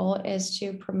 Our goal is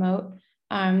to promote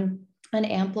and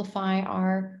amplify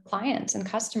our clients and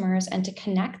customers, and to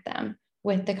connect them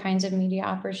with the kinds of media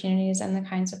opportunities and the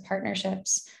kinds of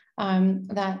partnerships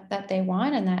that they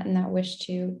want, and that wish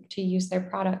to use their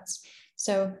products.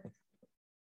 So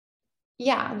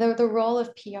yeah, the role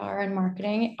of PR and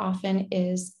marketing often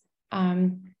is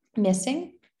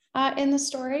missing in the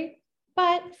story,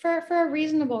 but for a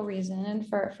reasonable reason, and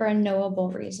for a knowable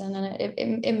reason, and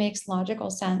it makes logical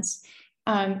sense.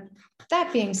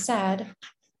 That being said,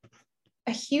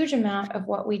 a huge amount of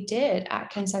what we did at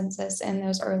Consensus in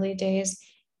those early days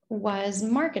was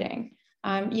marketing.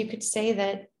 You could say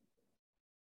that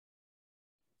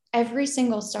every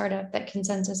single startup that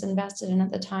Consensus invested in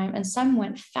at the time, and some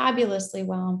went fabulously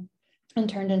well and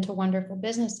turned into wonderful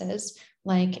businesses,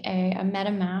 like a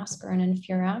MetaMask or an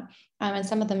Infura, and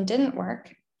some of them didn't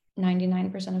work.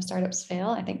 99% of startups fail.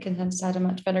 I think Consensus had a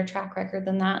much better track record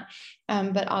than that,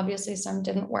 but obviously some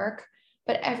didn't work.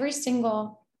 But every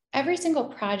single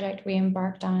project we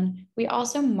embarked on, we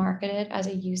also marketed as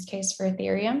a use case for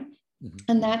Ethereum,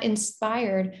 and that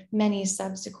inspired many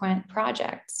subsequent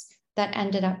projects that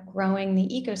ended up growing the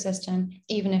ecosystem,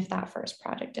 even if that first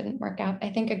project didn't work out. I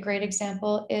think a great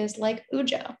example is like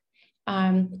Ujo.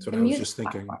 That's what I was just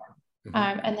thinking.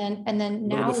 And then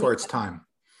now before its time.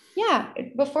 Yeah,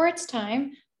 before its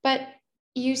time. But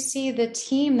you see the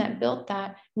team that built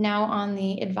that now on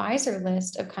the advisor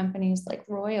list of companies like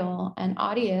Royal and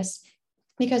Audius,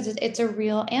 because it's a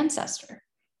real ancestor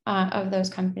of those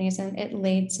companies, and it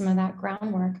laid some of that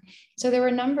groundwork. So there were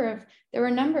a number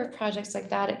of projects like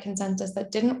that at Consensus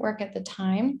that didn't work at the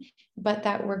time, but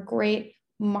that were great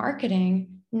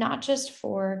marketing, not just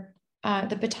for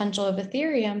the potential of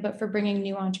Ethereum, but for bringing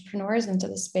new entrepreneurs into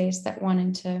the space that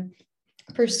wanted to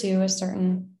pursue a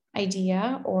certain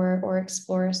idea or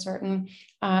explore a certain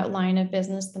line of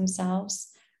business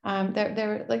themselves. There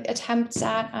were like attempts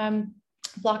at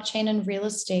blockchain and real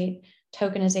estate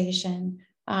tokenization.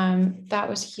 That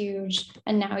was huge.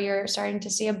 And now you're starting to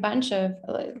see a bunch of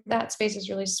that space is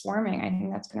really swarming. I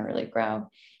think that's going to really grow.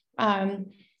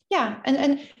 Yeah.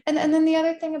 And then the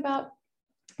other thing about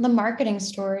the marketing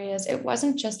story is it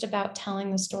wasn't just about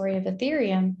telling the story of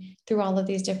Ethereum through all of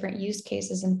these different use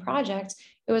cases and projects.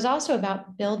 It was also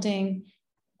about building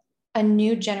a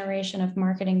new generation of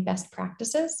marketing best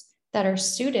practices that are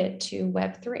suited to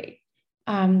Web3.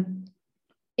 In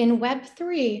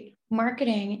Web3,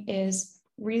 marketing is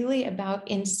really about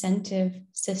incentive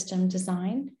system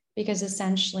design, because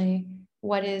essentially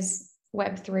what is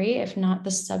Web3 if not the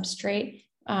substrate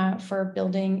for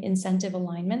building incentive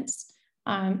alignments?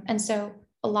 And so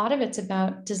a lot of it's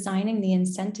about designing the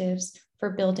incentives for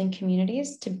building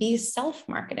communities to be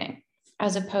self-marketing,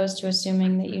 as opposed to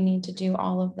assuming that you need to do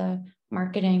all of the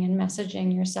marketing and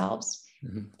messaging yourselves.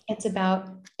 It's about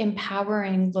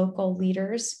empowering local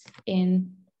leaders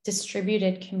in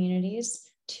distributed communities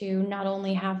to not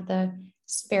only have the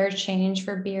spare change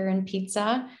for beer and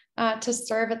pizza to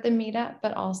serve at the meetup,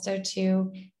 but also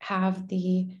to have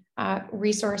the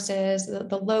resources,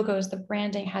 the logos, the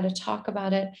branding, how to talk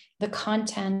about it, the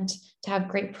content, to have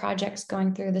great projects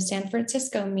going through the San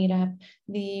Francisco meetup,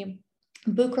 the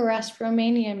Bucharest,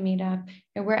 Romania meetup,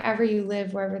 and wherever you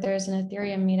live, wherever there's an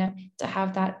Ethereum meetup, to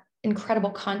have that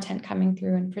incredible content coming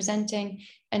through and presenting.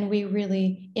 And we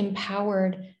really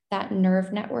empowered that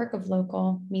nerve network of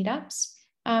local meetups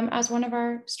as one of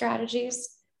our strategies.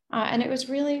 And it was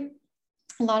really,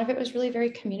 a lot of it was really very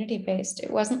community-based.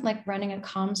 It wasn't like running a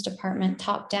comms department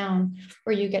top down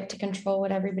where you get to control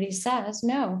what everybody says.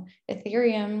 No,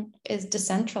 Ethereum is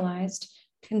decentralized.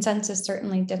 Consensus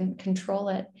certainly didn't control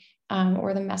it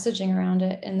or the messaging around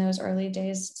it in those early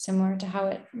days, similar to how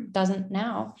it doesn't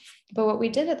now. But what we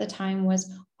did at the time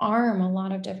was arm a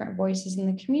lot of different voices in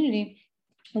the community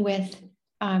with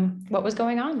what was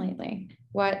going on lately,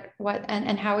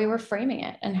 and how we were framing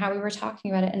it and how we were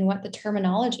talking about it and what the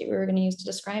terminology we were going to use to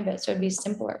describe it. So it'd be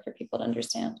simpler for people to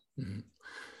understand. Mm-hmm.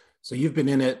 So you've been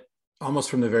in it almost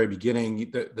from the very beginning.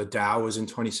 The DAO was in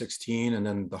 2016, and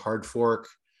then the hard fork.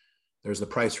 There's the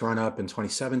price run up in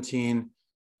 2017,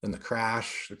 then the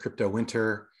crash, the crypto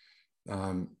winter,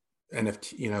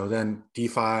 NFT, then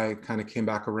DeFi kind of came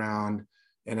back around.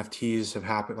 NFTs have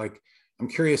happened. Like, I'm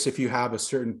curious if you have a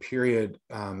certain period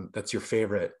that's your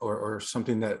favorite, or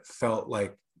something that felt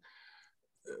like,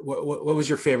 what was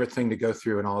your favorite thing to go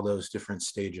through in all those different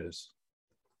stages?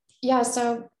 Yeah,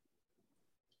 so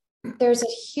there's a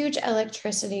huge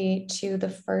electricity to the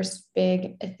first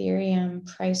big Ethereum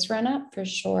price run up for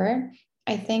sure.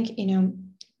 I think,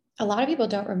 a lot of people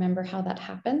don't remember how that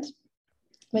happened,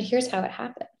 but here's how it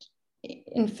happened.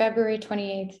 In February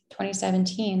 28th,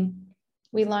 2017,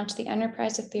 we launched the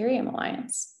Enterprise Ethereum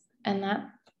Alliance, and that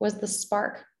was the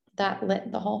spark that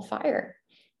lit the whole fire.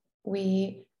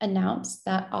 We announced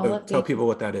that Tell people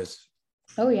what that is.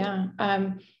 Oh, yeah.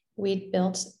 We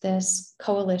built this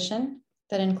coalition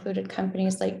that included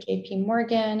companies like JP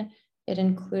Morgan. It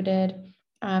included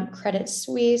Credit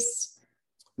Suisse,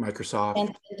 Microsoft.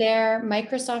 And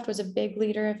Microsoft was a big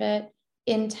leader of it.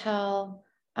 Intel,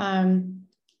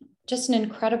 just an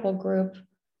incredible group.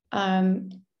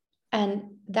 And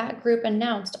that group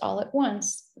announced all at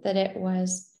once that it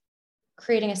was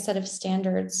creating a set of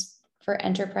standards for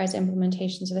enterprise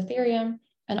implementations of Ethereum.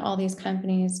 And all these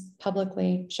companies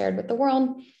publicly shared with the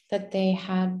world that they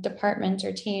had departments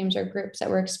or teams or groups that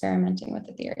were experimenting with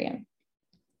Ethereum.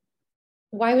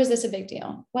 Why was this a big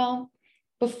deal? Well,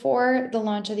 before the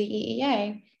launch of the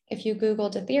EEA, if you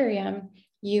Googled Ethereum,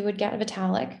 you would get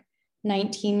Vitalik,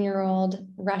 19-year-old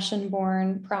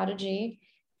Russian-born prodigy,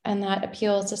 and that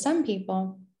appeals to some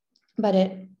people, but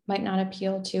it might not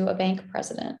appeal to a bank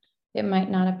president. It might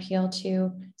not appeal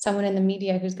to someone in the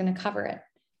media who's going to cover it.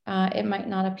 It might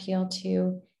not appeal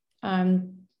to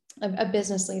a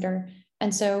business leader.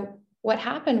 And so what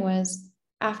happened was,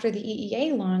 after the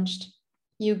EEA launched,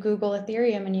 you Google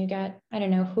Ethereum and you get, I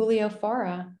don't know, Julio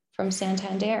Fora from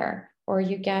Santander, or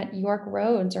you get York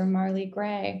Rhodes or Marley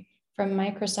Gray from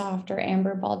Microsoft, or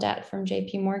Amber Baldet from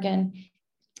JP Morgan.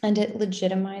 And it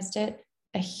legitimized it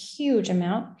a huge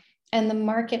amount. And the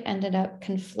market ended up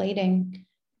conflating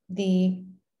the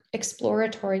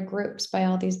exploratory groups by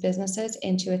all these businesses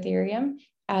into Ethereum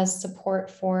as support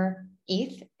for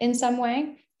ETH in some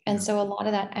way. And so a lot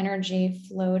of that energy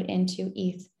flowed into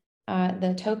ETH,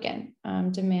 the token,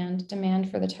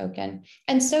 demand for the token.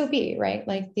 And so be, right?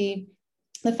 Like the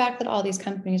fact that all these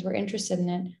companies were interested in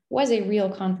it was a real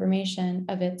confirmation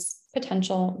of its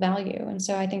potential value. And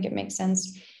so I think it makes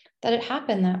sense that it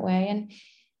happened that way.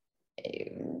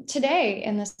 And today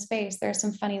in this space, there are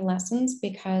some funny lessons,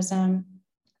 because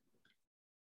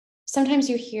sometimes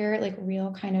you hear like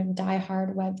real kind of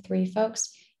diehard Web3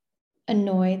 folks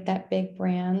annoyed that big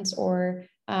brands or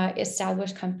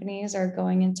established companies are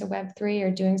going into Web3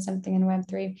 or doing something in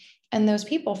Web3. And those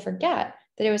people forget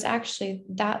that it was actually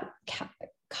that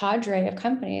cadre of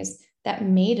companies that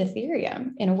made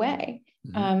Ethereum in a way,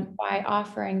 by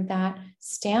offering that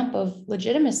stamp of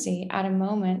legitimacy at a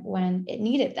moment when it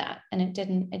needed that, and it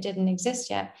didn't exist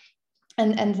yet.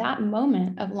 And that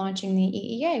moment of launching the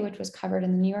EEA, which was covered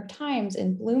in the New York Times,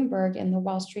 in Bloomberg, in the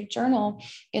Wall Street Journal,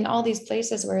 in all these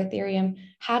places where Ethereum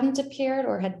hadn't appeared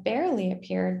or had barely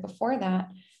appeared before that,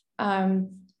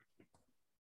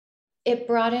 it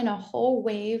brought in a whole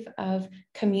wave of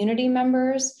community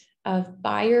members, of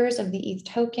buyers of the ETH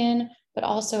token, but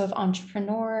also of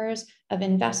entrepreneurs, of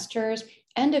investors,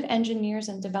 and of engineers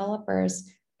and developers.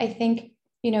 I think,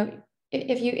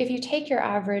 if you take your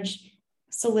average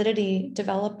Solidity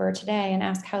developer today and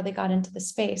ask how they got into the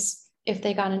space, if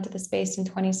they got into the space in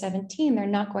 2017, they're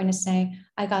not going to say,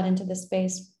 I got into the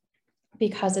space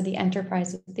because of the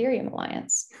Enterprise Ethereum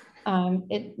Alliance.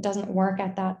 It doesn't work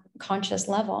at that conscious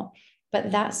level,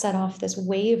 but that set off this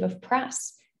wave of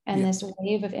press and this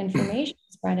wave of information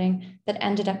spreading that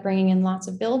ended up bringing in lots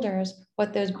of builders.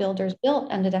 What those builders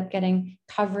built ended up getting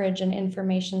coverage and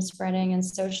information spreading and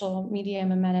social media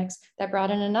mimetics that brought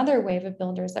in another wave of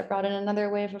builders, that brought in another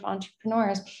wave of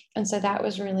entrepreneurs. And so that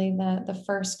was really the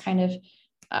first kind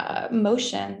of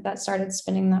motion that started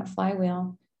spinning that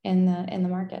flywheel in the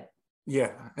market.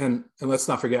 Yeah, and let's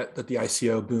not forget that the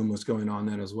ICO boom was going on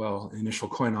then as well. Initial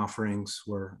coin offerings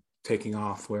were taking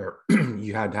off, where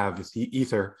you had to have the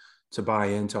Ether to buy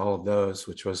into all of those,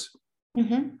 which was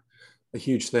a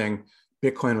huge thing.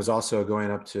 Bitcoin was also going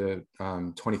up to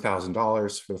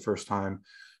 $20,000 for the first time.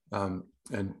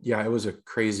 And yeah, it was a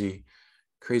crazy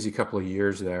couple of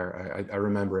years there. I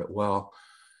remember it well.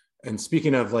 And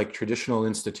speaking of like traditional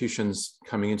institutions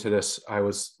coming into this, I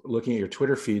was looking at your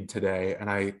Twitter feed today, and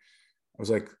I was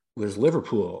like, "There's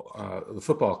Liverpool, the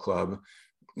football club,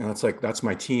 and it's like that's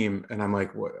my team." And I'm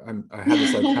like, "What?" I had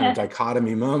this like kind of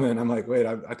dichotomy moment. I'm like, "Wait,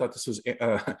 I thought this was,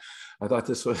 I thought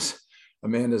this was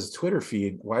Amanda's Twitter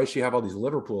feed. Why does she have all these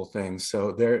Liverpool things?"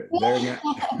 So they're now,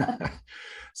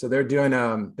 so they're doing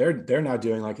they're now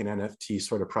doing like an NFT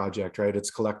sort of project, right?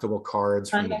 It's collectible cards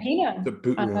from the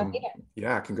boot room.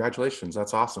 Yeah, congratulations.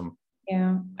 That's awesome.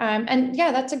 Yeah. And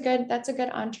yeah, that's a good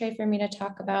entree for me to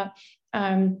talk about.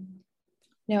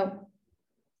 You know,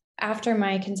 after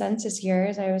my consensus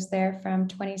years, I was there from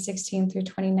 2016 through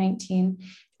 2019.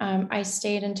 I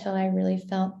stayed until I really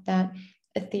felt that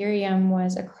Ethereum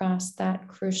was across that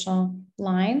crucial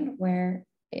line where,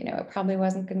 you know, it probably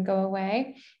wasn't going to go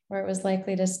away, where it was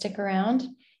likely to stick around.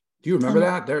 Do you remember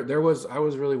that? There was, I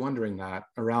was really wondering that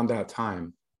around that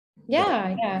time.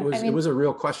 Yeah, yeah. It was a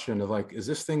real question of like, is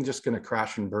this thing just going to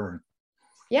crash and burn?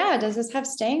 Yeah, does this have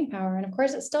staying power? And of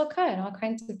course, it still could. All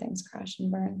kinds of things crash and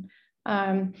burn.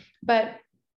 But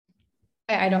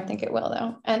I don't think it will,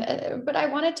 though. And but I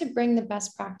wanted to bring the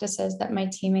best practices that my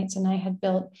teammates and I had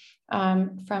built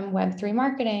from Web3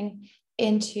 marketing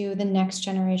into the next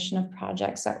generation of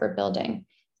projects that we're building.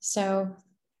 So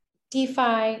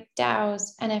DeFi,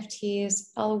 DAOs,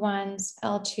 NFTs, L1s,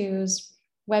 L2s,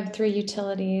 Web3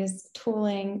 utilities,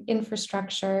 tooling,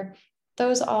 infrastructure,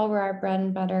 those all were our bread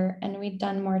and butter. And we'd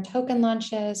done more token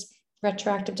launches,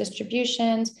 retroactive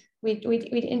distributions. We'd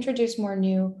introduced more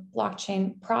new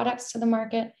blockchain products to the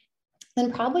market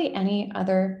than probably any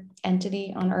other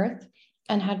entity on earth,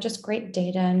 and had just great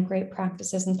data and great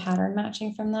practices and pattern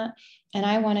matching from that. And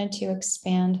I wanted to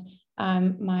expand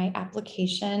my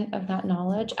application of that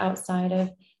knowledge outside of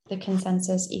the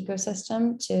consensus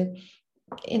ecosystem to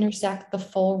intersect the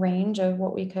full range of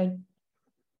what we could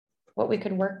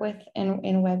work with in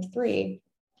Web3.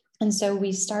 And so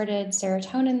we started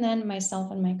Serotonin then,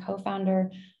 myself and my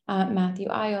co-founder, Matthew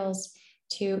Isles,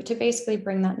 to basically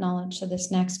bring that knowledge to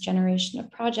this next generation of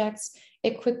projects.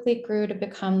 It quickly grew to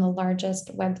become the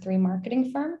largest Web3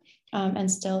 marketing firm,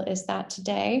 and still is that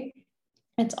today.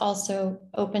 It's also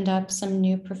opened up some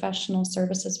new professional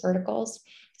services verticals,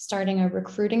 starting a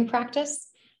recruiting practice.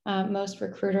 Most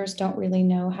recruiters don't really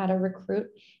know how to recruit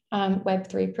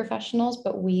Web3 professionals,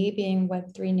 but we, being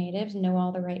Web3 natives, know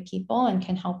all the right people and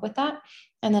can help with that.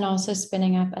 And then also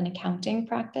spinning up an accounting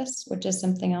practice, which is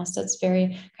something else that's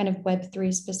very kind of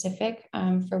Web3 specific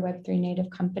for Web3 native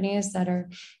companies that are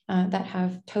that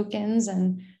have tokens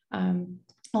and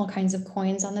all kinds of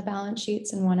coins on the balance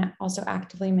sheets and want to also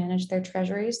actively manage their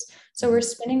treasuries. So we're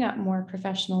spinning up more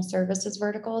professional services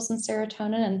verticals in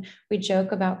Serotonin, and we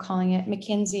joke about calling it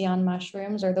McKinsey on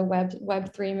mushrooms, or the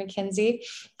Web3 McKinsey.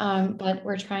 But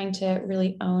we're trying to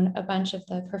really own a bunch of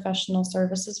the professional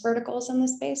services verticals in the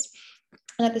space.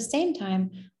 And at the same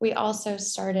time, we also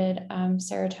started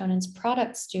Serotonin's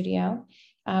product studio.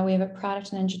 We have a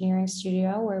product and engineering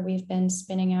studio where we've been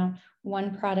spinning out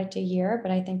one product a year,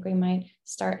 but I think we might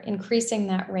start increasing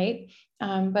that rate.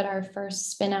 But our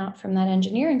first spin out from that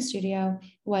engineering studio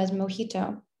was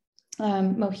Mojito.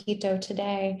 Mojito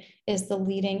today is the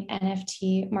leading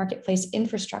NFT marketplace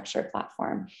infrastructure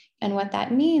platform. And what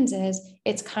that means is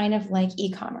it's kind of like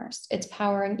e-commerce. It's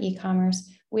powering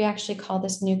e-commerce. We actually call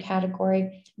this new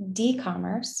category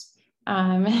D-commerce.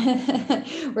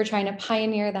 We're trying to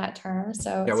pioneer that term.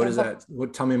 So yeah, what is that?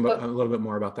 Tell me a little bit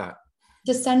more about that.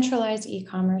 Decentralized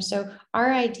e-commerce. So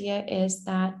our idea is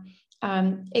that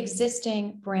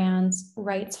existing brands,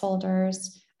 rights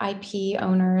holders, IP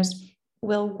owners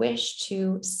will wish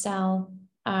to sell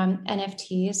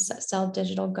NFTs, sell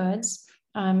digital goods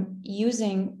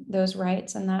using those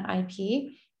rights and that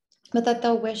IP, but that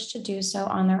they'll wish to do so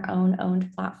on their own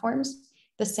owned platforms.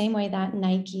 The same way that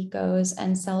Nike goes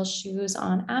and sells shoes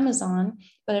on Amazon,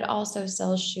 but it also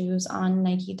sells shoes on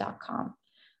Nike.com.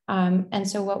 And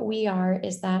so what we are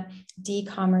is that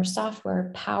D-commerce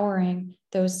software powering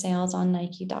those sales on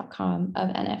Nike.com of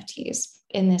NFTs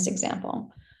in this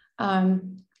example.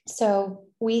 So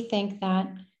we think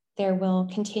that there will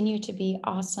continue to be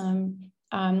awesome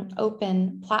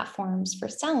open platforms for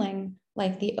selling,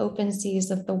 like the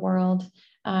OpenSeas of the world,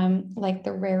 like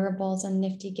the Raribles and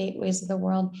Nifty Gateways of the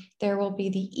world. There will be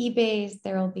the eBays,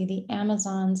 there will be the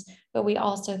Amazons, but we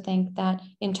also think that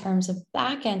in terms of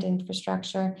back-end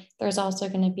infrastructure, there's also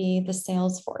going to be the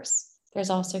Salesforce. There's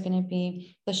also going to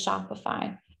be the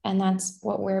Shopify, and that's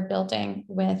what we're building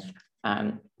with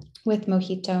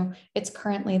Mojito. It's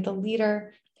currently the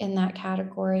leader in that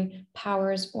category,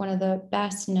 powers one of the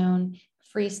best known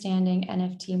freestanding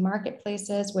NFT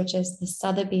marketplaces, which is the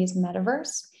Sotheby's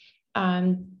Metaverse.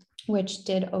 which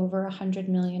did over 100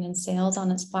 million in sales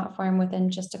on its platform within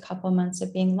just a couple months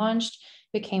of being launched,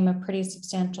 became a pretty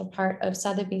substantial part of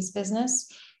Sotheby's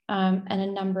business, and a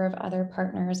number of other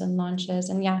partners and launches.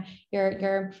 And yeah,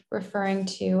 you're referring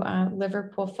to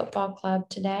Liverpool Football Club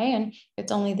today, and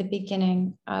it's only the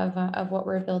beginning of what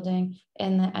we're building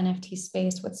in the NFT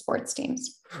space with sports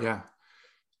teams. Yeah.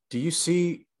 Do you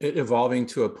see it evolving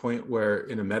to a point where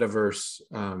in a metaverse,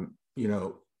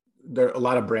 there a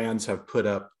lot of brands have put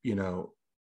up,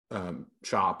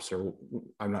 shops, or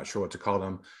I'm not sure what to call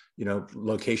them,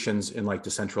 locations in like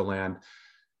Decentraland.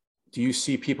 Do you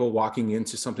see people walking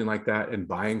into something like that and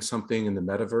buying something in the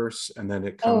metaverse, and then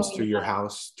it comes through your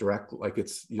house direct? Like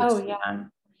it's oh yeah. I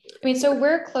mean, so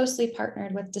we're closely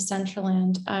partnered with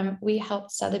Decentraland. We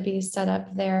helped Sotheby's set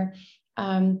up their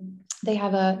they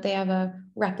have a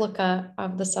replica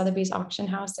of the Sotheby's auction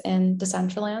house in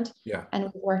Decentraland. Yeah. And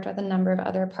we've worked with a number of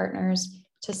other partners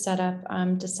to set up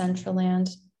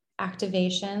Decentraland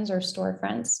activations or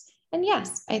storefronts. And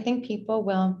yes, I think people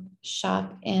will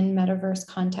shop in metaverse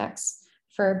contexts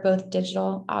for both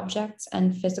digital objects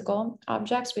and physical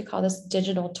objects. We call this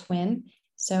digital twin.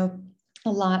 So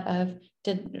a lot of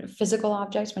physical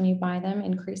objects, when you buy them,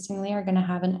 increasingly are going to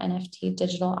have an NFT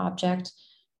digital object,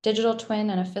 digital twin,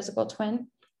 and a physical twin.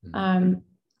 Mm-hmm.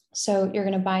 So you're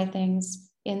going to buy things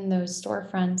in those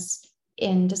storefronts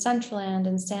in Decentraland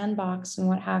and Sandbox and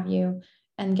what have you,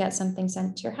 and get something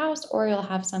sent to your house, or you'll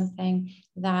have something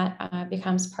that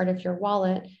becomes part of your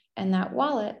wallet, and that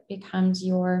wallet becomes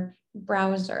your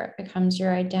browser, it becomes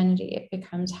your identity, it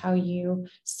becomes how you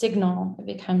signal, it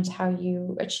becomes how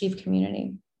you achieve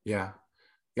community. Yeah.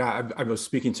 I was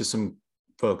speaking to some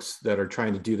folks that are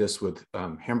trying to do this with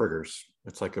hamburgers.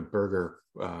 It's like a burger,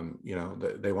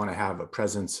 they want to have a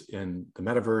presence in the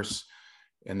metaverse,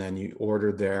 and then you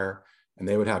order there, and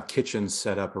they would have kitchens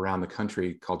set up around the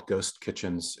country called ghost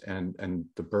kitchens, and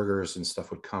the burgers and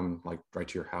stuff would come like right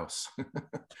to your house.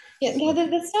 Yeah,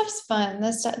 this stuff's fun.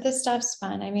 This stuff's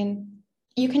fun. I mean,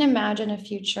 you can imagine a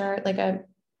future, like a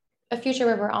future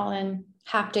where we're all in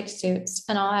haptic suits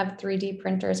and all have 3D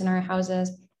printers in our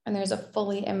houses, and there's a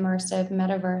fully immersive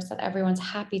metaverse that everyone's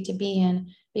happy to be in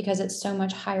because it's so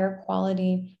much higher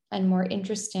quality and more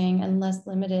interesting and less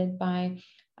limited by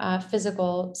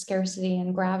physical scarcity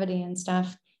and gravity and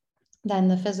stuff than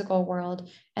the physical world.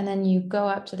 And then you go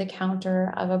up to the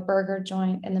counter of a burger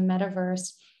joint in the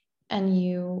metaverse and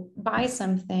you buy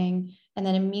something, and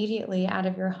then immediately out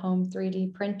of your home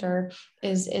 3D printer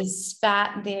is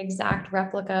spat the exact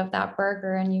replica of that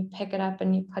burger, and you pick it up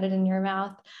and you put it in your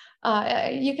mouth.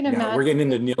 You can imagine. We're getting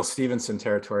into Neil Stephenson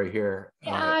territory here.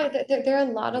 Yeah, there are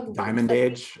a lot of Diamond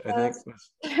Age, I think.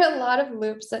 There are a lot of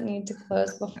loops that need to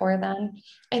close before then.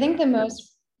 I think the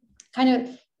most kind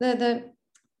of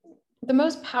the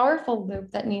most powerful loop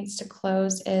that needs to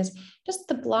close is just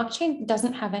the blockchain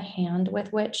doesn't have a hand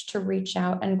with which to reach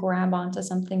out and grab onto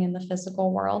something in the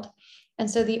physical world. And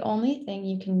so the only thing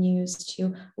you can use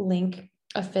to link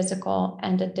a physical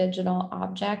and a digital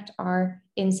object are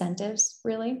incentives,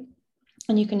 really.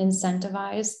 And you can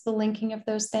incentivize the linking of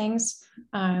those things.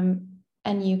 And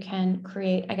you can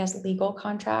create, I guess, legal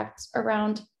contracts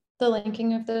around the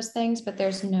linking of those things, but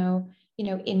there's no,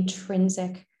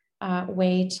 intrinsic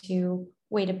way to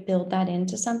build that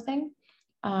into something.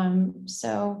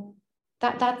 So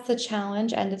that's the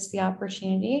challenge, and it's the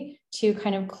opportunity to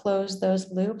kind of close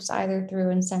those loops either through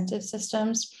incentive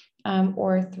systems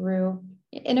or through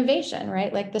innovation,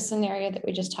 right? Like the scenario that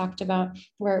we just talked about,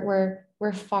 where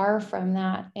we're far from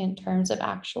that in terms of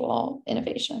actual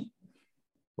innovation.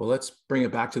 Well, let's bring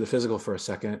it back to the physical for a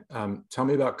second. Tell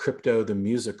me about Crypto the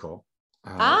Musical.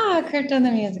 Crypto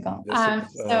the Musical.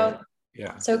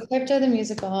 Yeah. So Crypto the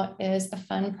Musical is a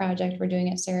fun project we're doing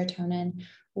at Serotonin.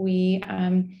 We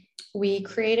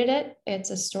created it. It's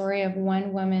a story of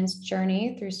one woman's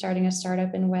journey through starting a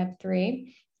startup in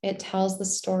Web3. It tells the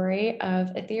story of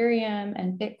Ethereum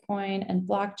and Bitcoin and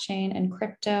blockchain and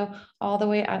crypto, all the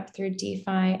way up through DeFi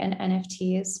and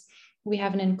NFTs. We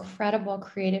have an incredible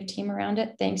creative team around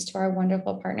it, thanks to our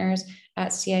wonderful partners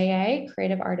at CAA,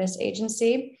 Creative Artists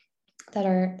Agency, that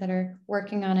are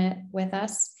working on it with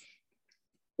us.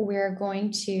 We're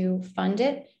going to fund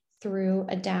it through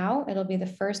a DAO. It'll be the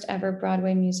first ever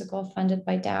Broadway musical funded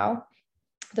by DAO.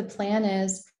 The plan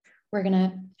is we're going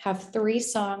to have 3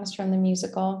 songs from the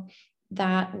musical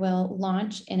that will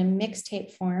launch in a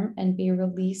mixtape form and be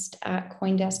released at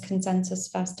CoinDesk Consensus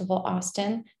Festival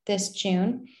Austin this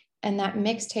June. And that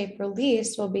mixtape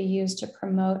release will be used to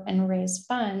promote and raise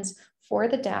funds for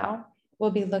the DAO.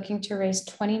 We'll be looking to raise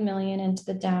 20 million into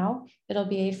the DAO. It'll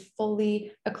be a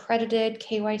fully accredited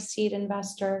KYC'd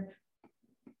investor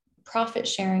profit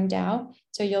sharing DAO.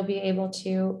 So you'll be able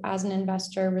to, as an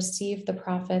investor, receive the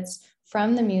profits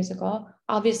from the musical.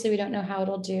 Obviously, we don't know how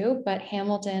it'll do, but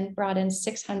Hamilton brought in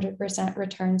 600%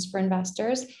 returns for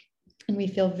investors. And we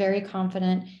feel very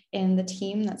confident in the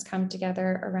team that's come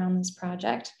together around this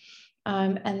project.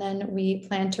 And then we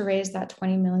plan to raise that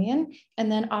 20 million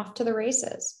and then off to the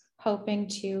races, hoping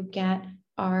to get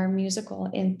our musical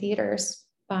in theaters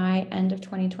by end of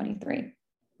 2023.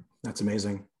 That's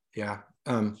amazing. Yeah.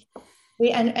 And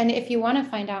if you want to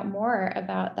find out more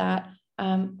about that,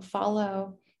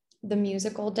 follow the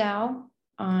Musical DAO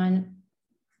on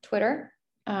Twitter.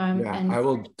 And I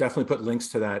will definitely put links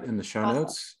to that in the show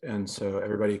notes. And so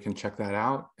everybody can check that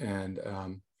out. And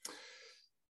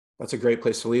that's a great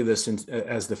place to leave this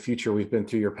as the future. We've been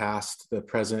through your past, the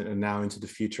present, and now into the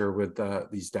future with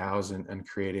these DAOs and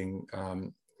creating,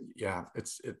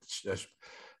 it's an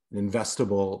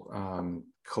investable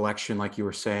collection, like you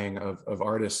were saying, of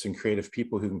artists and creative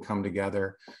people who can come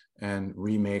together and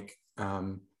remake,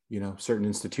 certain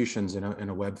institutions in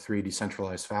a Web3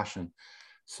 decentralized fashion.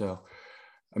 So,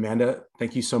 Amanda,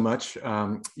 thank you so much.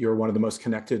 You're one of the most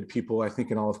connected people, I think,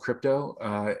 in all of crypto,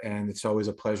 and it's always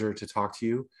a pleasure to talk to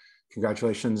you.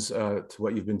 Congratulations to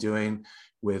what you've been doing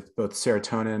with both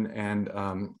Serotonin and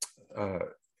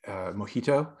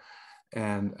Mojito.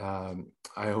 And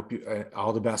I hope you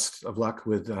all the best of luck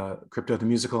with Crypto the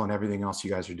Musical and everything else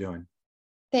you guys are doing.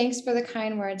 Thanks for the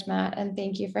kind words, Matt, and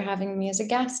thank you for having me as a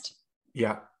guest.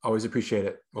 Yeah, always appreciate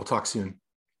it. We'll talk soon.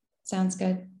 Sounds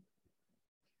good.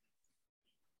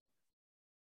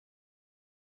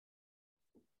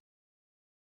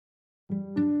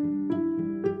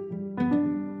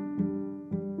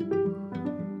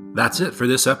 That's it for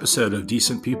this episode of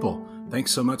Decent People.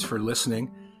 Thanks so much for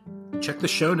listening. Check the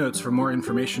show notes for more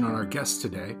information on our guests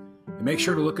today. And make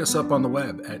sure to look us up on the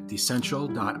web at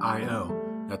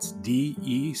decential.io. That's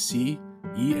DECENTIAL.io.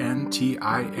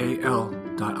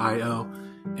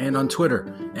 And on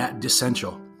Twitter at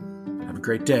Decential. Have a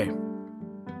great day.